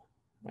know,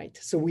 right?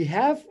 So we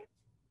have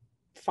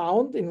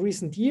found in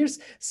recent years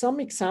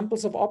some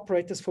examples of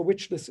operators for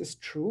which this is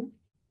true,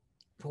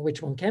 for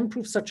which one can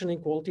prove such an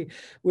inequality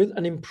with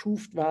an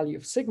improved value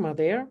of sigma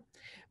there.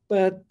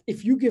 But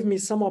if you give me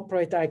some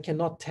operator, I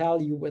cannot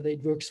tell you whether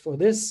it works for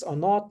this or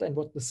not and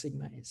what the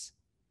sigma is.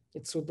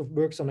 It sort of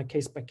works on a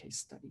case-by-case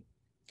study.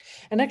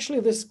 And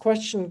actually, this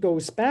question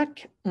goes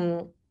back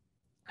a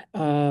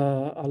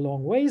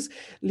long ways.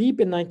 Lieb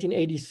in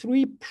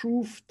 1983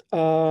 proved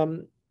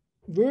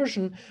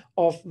version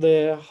of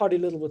the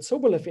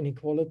Hardy-Littlewood-Sobolev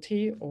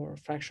inequality or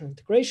fractional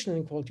integration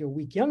inequality or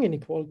weak-Young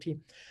inequality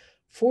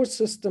for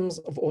systems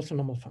of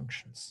orthonormal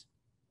functions.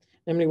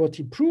 Namely, what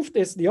he proved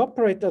is the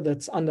operator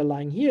that's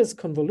underlying here is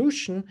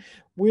convolution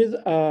with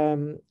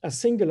a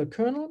singular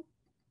kernel.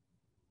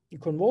 You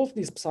convolve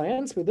these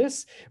psi-n's with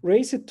this,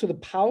 raise it to the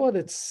power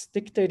that's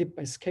dictated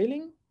by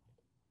scaling,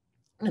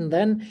 and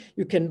then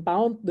you can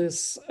bound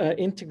this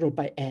integral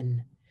by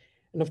n.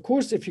 And of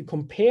course, if you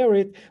compare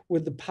it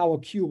with the power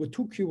q over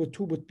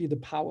 2 would be the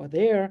power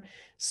there,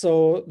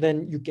 so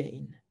then you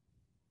gain.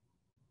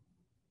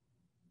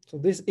 So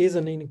this is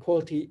an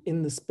inequality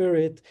in the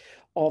spirit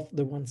of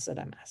the ones that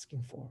I'm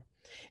asking for.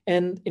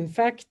 And in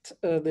fact,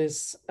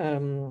 this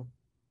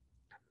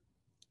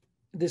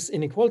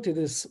inequality,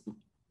 this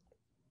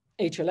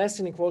HLS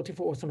inequality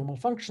for orthonormal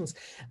functions,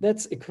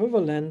 that's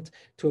equivalent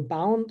to a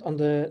bound on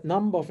the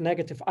number of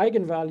negative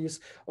eigenvalues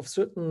of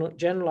certain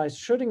generalized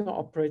Schrödinger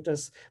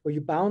operators, where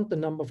you bound the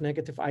number of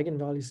negative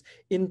eigenvalues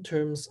in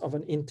terms of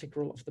an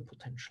integral of the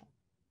potential.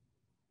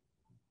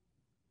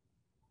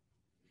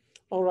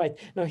 All right,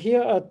 now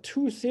here are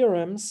two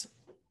theorems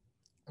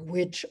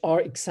which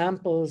are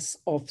examples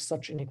of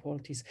such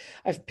inequalities.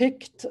 I've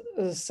picked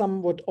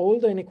somewhat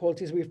older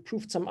inequalities. We've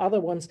proved some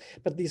other ones,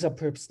 but these are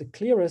perhaps the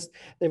clearest.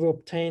 They were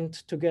obtained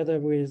together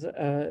with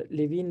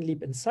Levin,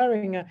 Lieb, and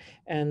Saringer,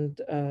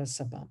 and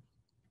Sabin.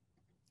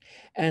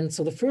 And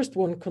so the first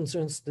one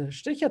concerns the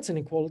Stichhartz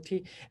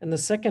inequality, and the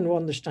second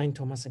one, the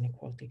Stein-Thomas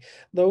inequality.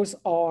 Those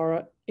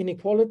are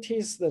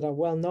inequalities that are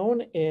well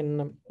known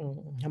in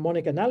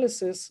harmonic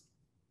analysis,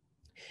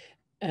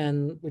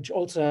 and which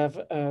also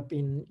have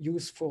been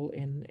useful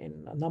in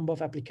a number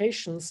of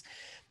applications.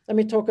 Let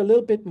me talk a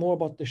little bit more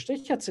about the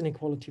Stichhartz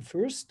inequality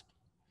first.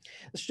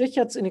 The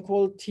Stichhartz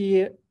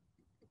inequality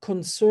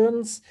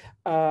concerns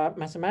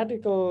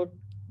mathematical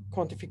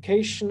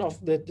quantification of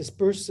the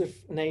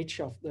dispersive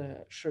nature of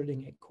the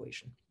Schrödinger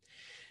equation.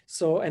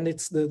 So, and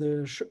it's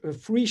the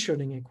free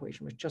Schrödinger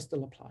equation with just the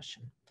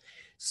Laplacian.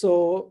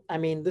 So, I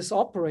mean, this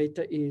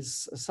operator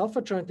is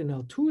self-adjoint in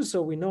L2,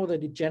 so we know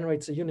that it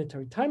generates a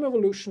unitary time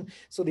evolution.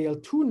 So the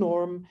L2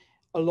 norm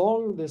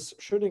along this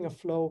Schrödinger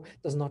flow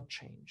does not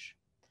change.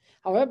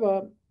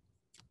 However,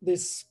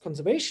 this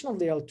conservation of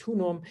the L2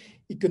 norm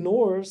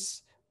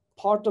ignores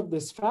part of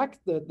this fact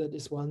that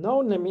is well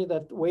known, namely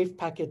that wave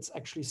packets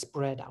actually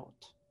spread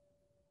out.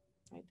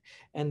 right?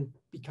 And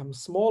become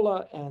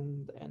smaller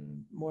and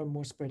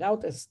more spread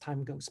out as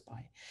time goes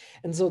by.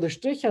 And so the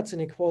Strichhardt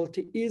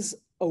inequality is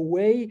a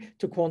way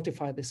to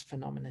quantify this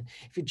phenomenon.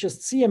 If you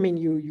just see, I mean,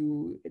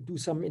 you do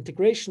some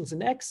integrations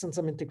in X and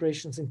some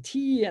integrations in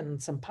T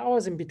and some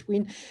powers in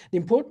between. The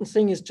important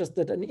thing is just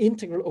that an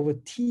integral over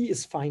T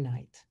is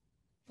finite.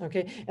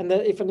 Okay, and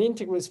that if an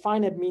integral is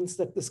finite means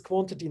that this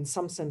quantity in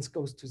some sense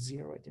goes to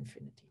zero at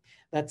infinity.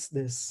 That's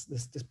this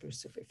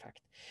dispersive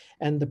effect.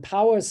 And the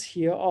powers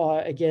here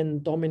are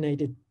again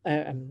dominated,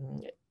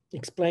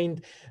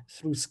 explained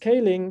through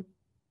scaling.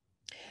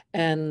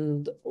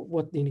 And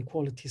what the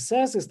inequality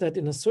says is that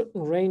in a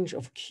certain range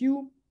of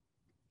Q,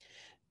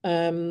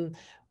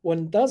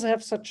 one does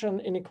have such an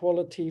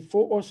inequality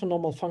for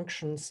orthonormal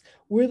functions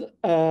with,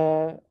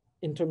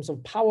 in terms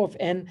of power of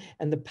n,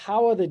 and the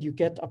power that you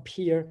get up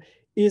here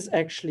is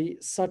actually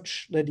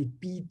such that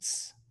it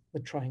beats the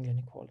triangle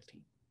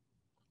inequality.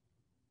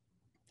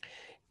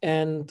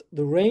 And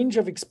the range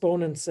of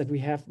exponents that we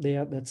have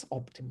there, that's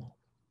optimal.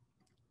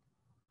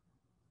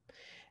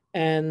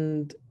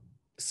 And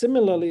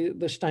similarly,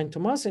 the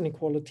Stein-Thomas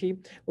inequality,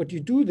 what you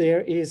do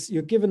there is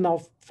you're given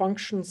now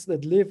functions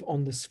that live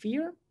on the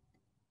sphere,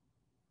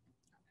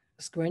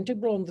 square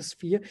integral on the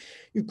sphere.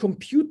 You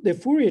compute the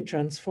Fourier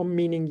transform,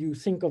 meaning you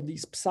think of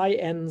these psi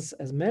n's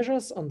as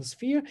measures on the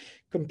sphere,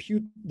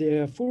 compute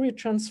their Fourier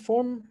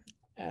transform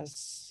as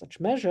such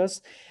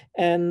measures,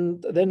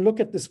 and then look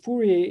at this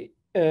Fourier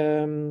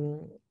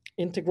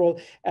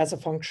integral as a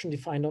function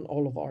defined on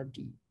all of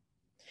Rd.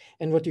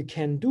 And what you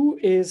can do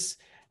is,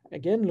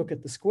 again, look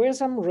at the square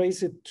sum,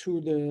 raise it to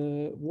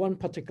the one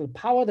particular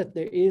power that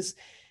there is,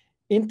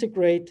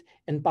 integrate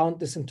and bound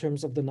this in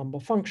terms of the number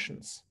of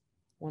functions.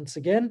 Once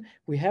again,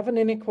 we have an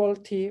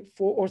inequality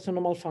for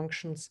orthonormal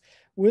functions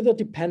with a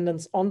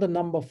dependence on the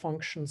number of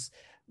functions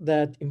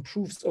that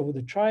improves over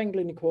the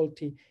triangle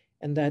inequality,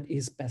 and that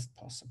is best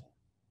possible.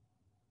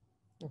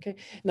 Okay,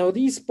 now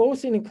these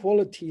both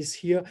inequalities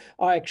here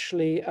are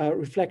actually a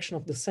reflection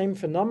of the same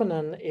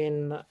phenomenon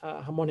in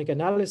harmonic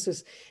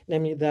analysis,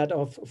 namely that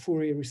of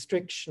Fourier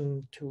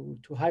restriction to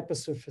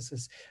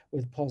hypersurfaces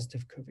with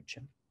positive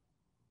curvature.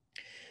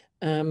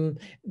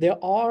 There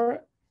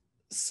are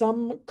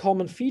some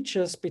common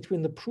features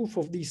between the proof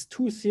of these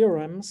two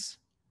theorems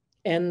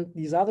and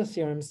these other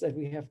theorems that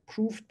we have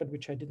proved, but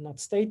which I did not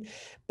state.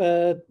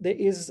 But there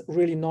is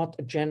really not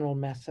a general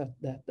method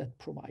that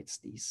provides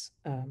these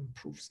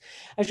proofs.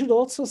 I should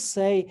also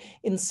say,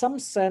 in some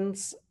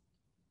sense,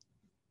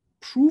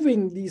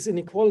 proving these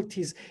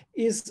inequalities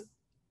is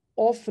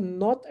often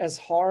not as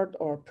hard,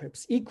 or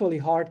perhaps equally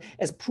hard,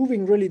 as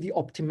proving really the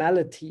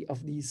optimality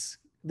of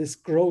this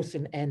growth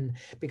in n,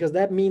 because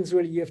that means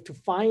really you have to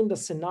find a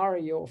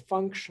scenario of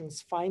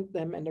functions, find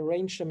them and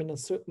arrange them in a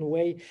certain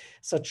way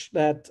such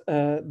that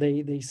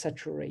they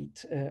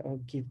saturate or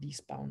give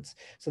these bounds.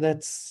 So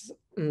that's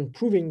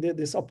proving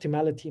this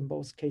optimality in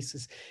both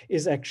cases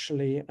is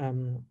actually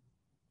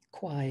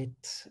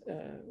quite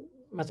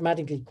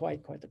mathematically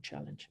quite a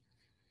challenge.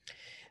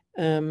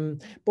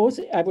 Both,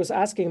 I was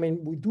asking, I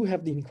mean, we do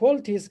have the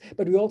inequalities,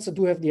 but we also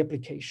do have the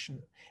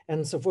application.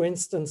 And so, for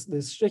instance,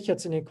 the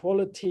Strichhardt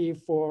inequality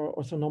for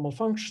orthonormal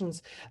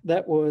functions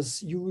that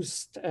was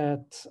used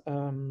at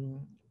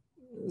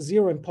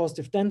zero and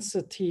positive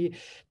density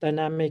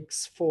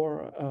dynamics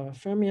for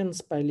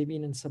fermions by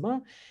Levin and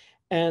Sabin.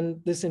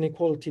 And this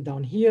inequality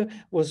down here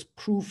was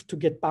proved to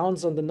get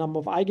bounds on the number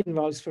of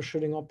eigenvalues for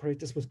Schrödinger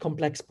operators with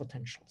complex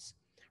potentials.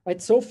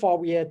 Right? So far,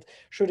 we had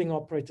Schrödinger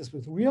operators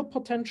with real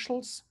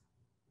potentials.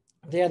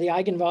 There, the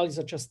eigenvalues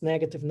are just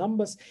negative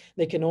numbers.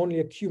 They can only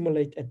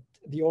accumulate at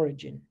the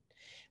origin.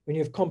 When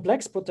you have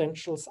complex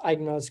potentials,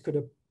 eigenvalues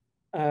could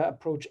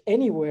approach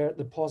anywhere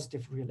the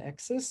positive real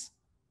axis.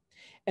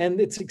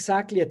 And it's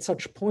exactly at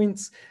such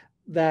points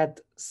that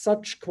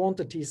such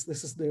quantities,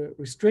 this is the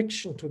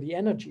restriction to the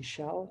energy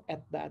shell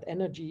at that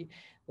energy,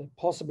 the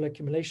possible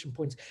accumulation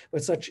points,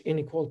 where such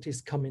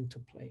inequalities come into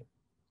play.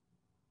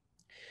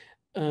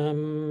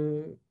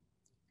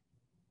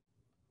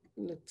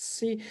 Let's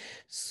see.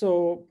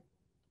 So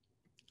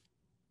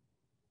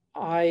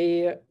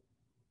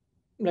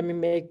let me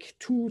make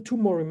two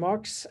more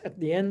remarks at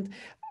the end.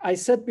 I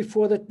said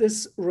before that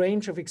this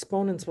range of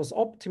exponents was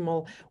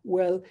optimal.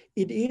 Well,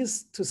 it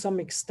is to some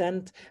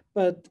extent,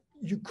 but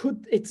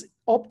it's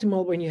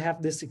optimal when you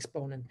have this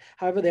exponent.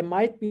 However, there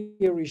might be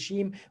a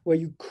regime where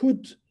you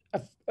could,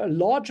 a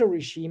larger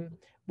regime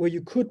where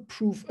you could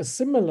prove a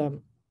similar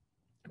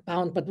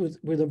bound, but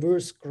with a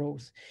worse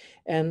growth.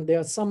 And there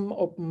are some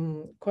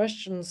open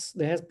questions.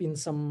 There has been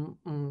some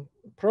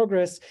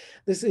progress.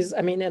 This is,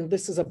 I mean, and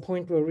this is a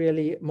point where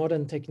really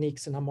modern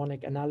techniques in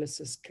harmonic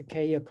analysis,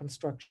 Kakeya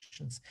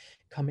constructions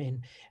come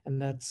in. And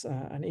that's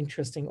an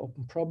interesting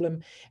open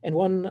problem. And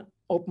one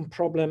open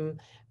problem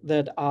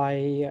that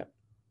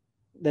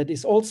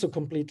is also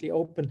completely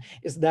open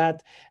is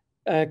that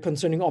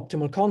concerning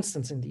optimal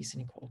constants in these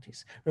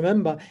inequalities.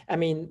 Remember, I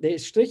mean,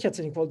 there's Strichhardt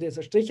inequality, there's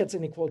a Strichhardt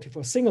inequality for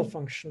a single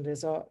function,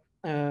 there's a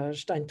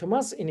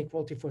Stein-Thomas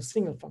inequality for a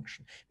single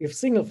function. We have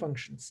single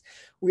functions.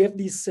 We have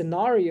these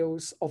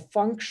scenarios of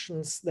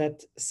functions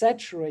that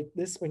saturate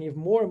this when you have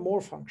more and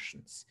more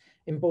functions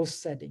in both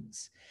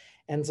settings.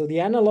 And so the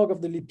analog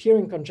of the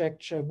Liperian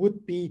conjecture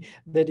would be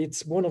that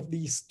it's one of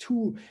these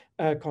two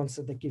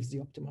constants that gives the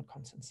optimal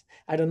constants.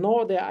 I don't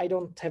know, I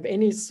don't have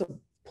any support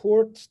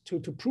to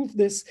prove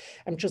this.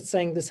 I'm just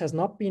saying this has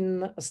not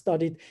been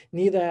studied,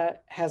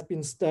 neither has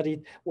been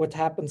studied what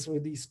happens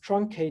with these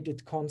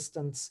truncated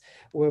constants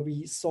where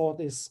we saw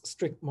this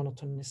strict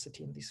monotonicity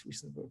in these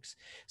recent works.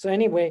 So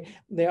anyway,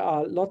 there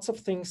are lots of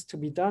things to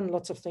be done,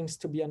 lots of things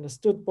to be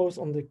understood, both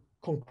on the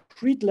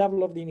concrete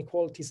level of the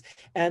inequalities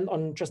and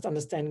on just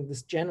understanding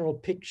this general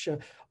picture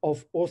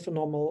of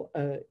orthonormal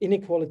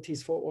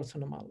inequalities for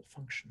orthonormal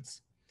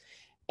functions.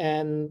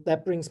 And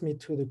that brings me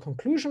to the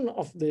conclusion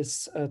of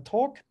this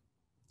talk.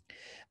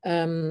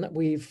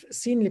 We've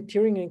seen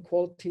Liperian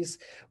inequalities,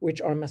 which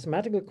are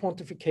mathematical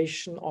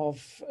quantification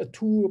of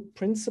two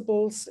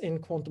principles in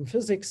quantum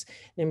physics,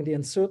 namely the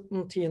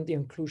uncertainty and the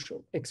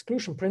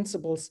exclusion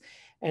principles.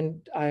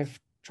 And I've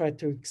tried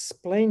to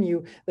explain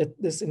you that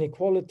this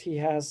inequality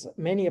has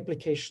many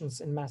applications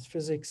in math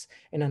physics,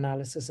 in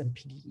analysis, and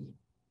PDE.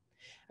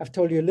 I've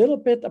told you a little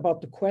bit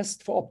about the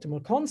quest for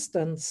optimal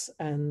constants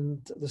and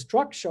the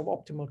structure of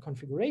optimal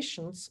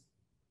configurations.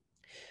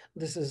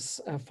 This is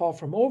far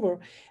from over.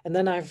 And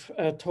then I've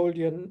told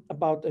you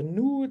about a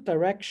new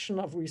direction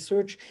of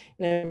research,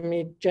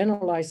 namely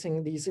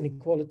generalizing these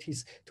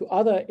inequalities to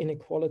other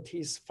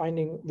inequalities,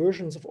 finding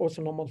versions of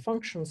orthonormal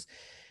functions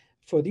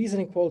for these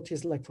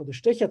inequalities, like for the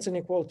Stechers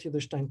inequality,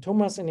 the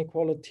Stein-Thomas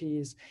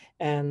inequalities,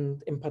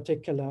 and in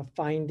particular,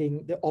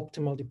 finding the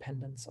optimal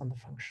dependence on the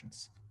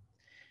functions.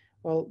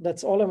 Well,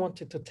 that's all I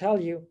wanted to tell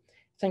you.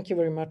 Thank you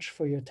very much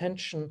for your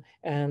attention,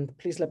 and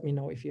please let me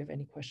know if you have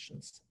any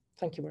questions.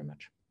 Thank you very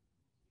much.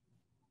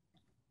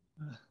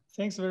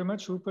 Thanks very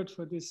much, Rupert,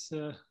 for this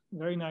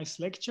very nice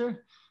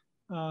lecture.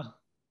 I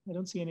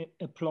don't see any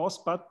applause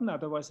button,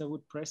 otherwise I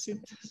would press it.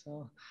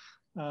 So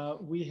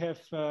we have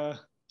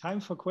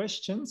time for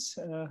questions.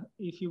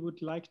 If you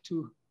would like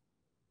to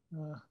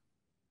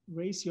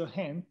raise your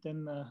hand,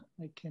 then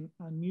I can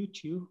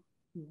unmute you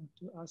if you want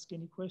to ask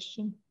any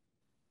question.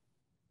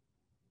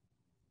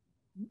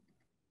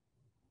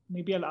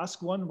 Maybe I'll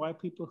ask one while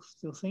people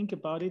still think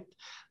about it.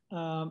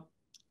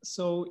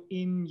 So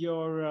in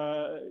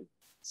your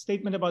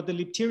statement about the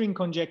Liperian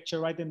conjecture,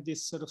 right, and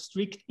this sort of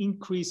strict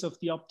increase of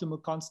the optimal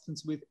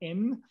constants with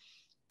n,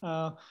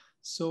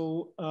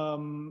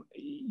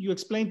 you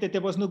explained that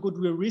there was no good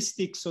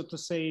heuristic, so to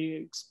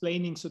say,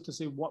 explaining, so to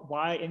say,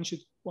 why n should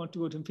want to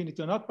go to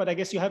infinity or not. But I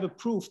guess you have a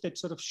proof that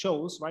sort of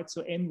shows, right?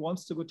 So n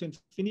wants to go to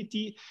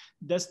infinity.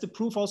 Does the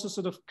proof also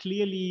sort of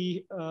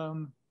clearly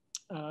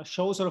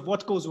show sort of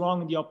what goes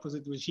wrong in the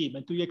opposite regime?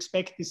 And do you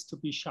expect this to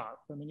be sharp?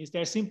 I mean, is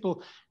there a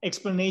simple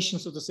explanation,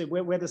 so to say,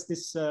 where does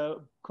this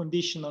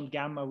condition on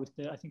gamma with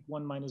the, I think,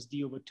 1 minus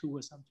d over 2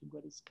 or something,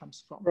 where this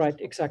comes from? Right,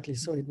 exactly.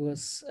 So it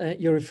was,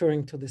 you're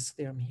referring to this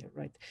theorem here,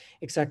 right?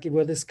 Exactly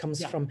where this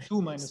comes from.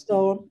 2 minus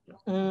so,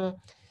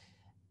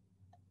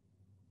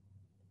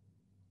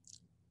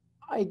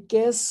 I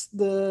guess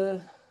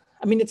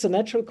I mean, it's a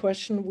natural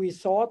question. We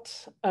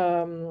thought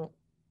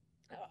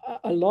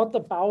a lot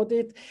about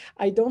it.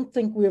 I don't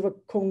think we have a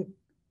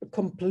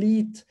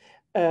complete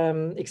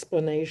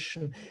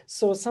explanation.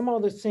 So somehow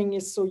the thing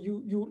is, so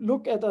you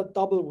look at a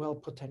double well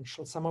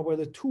potential, somehow where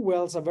the two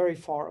wells are very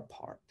far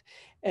apart.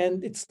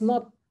 And it's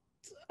not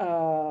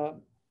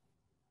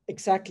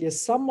exactly a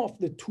sum of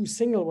the two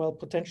single well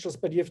potentials,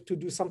 but you have to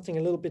do something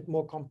a little bit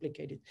more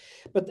complicated.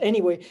 But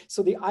anyway,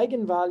 so the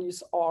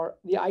eigenvalues are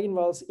the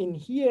eigenvalues in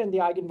here and the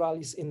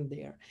eigenvalues in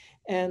there.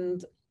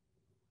 And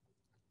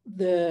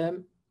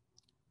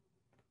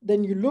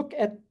then you look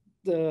at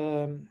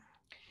the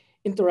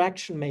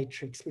interaction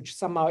matrix, which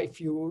somehow,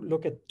 if you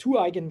look at two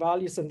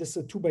eigenvalues, and this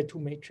is a 2 by 2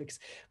 matrix,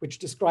 which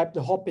describe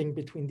the hopping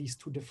between these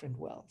two different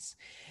wells.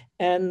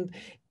 And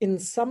in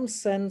some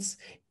sense,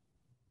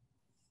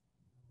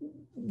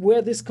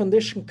 where this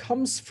condition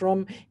comes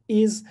from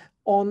is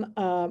on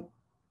a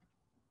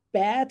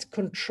bad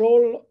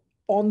control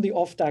on the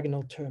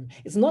off-diagonal term.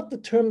 It's not the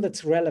term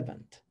that's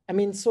relevant. I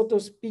mean, so to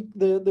speak,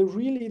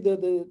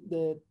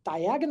 the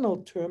diagonal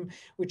term,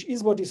 which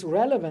is what is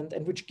relevant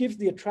and which gives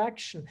the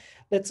attraction,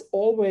 that's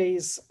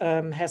always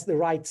has the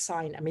right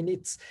sign. I mean,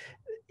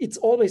 it's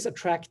always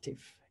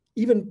attractive,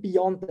 even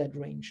beyond that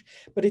range.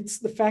 But it's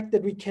the fact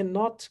that we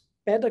cannot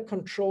better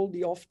control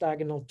the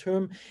off-diagonal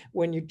term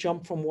when you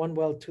jump from one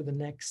well to the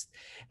next.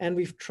 And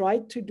we've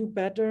tried to do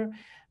better.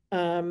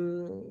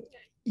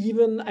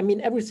 I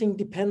mean, everything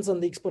depends on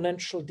the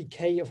exponential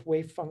decay of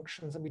wave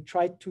functions, and we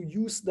try to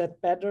use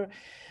that better.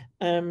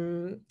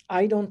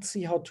 I don't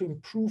see how to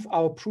improve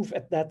our proof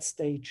at that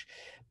stage,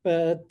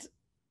 but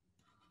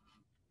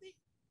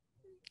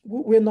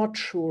we're not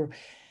sure.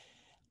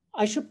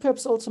 I should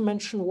perhaps also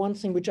mention one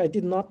thing which I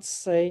did not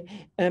say,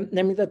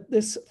 namely that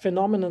this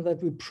phenomenon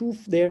that we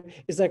prove there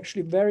is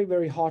actually very,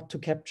 very hard to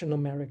capture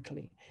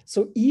numerically.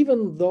 So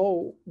even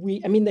though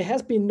there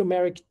has been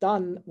numeric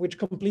done which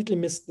completely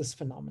missed this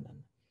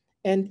phenomenon.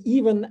 And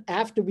even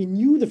after we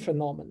knew the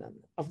phenomenon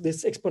of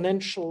this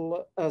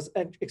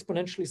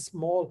exponentially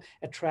small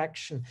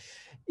attraction,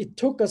 it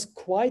took us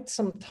quite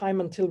some time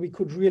until we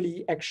could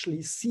really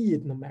actually see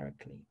it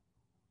numerically.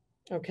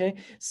 Okay,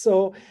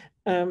 so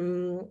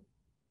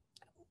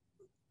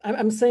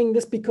I'm saying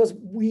this because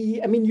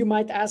you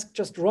might ask,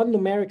 just run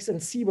numerics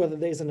and see whether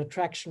there's an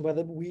attraction,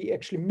 whether we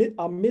actually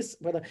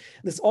whether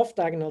this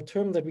off-diagonal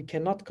term that we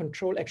cannot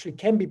control actually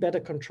can be better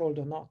controlled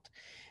or not.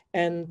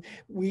 And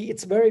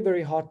it's very,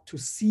 very hard to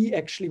see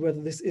actually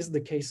whether this is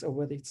the case or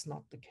whether it's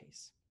not the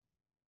case.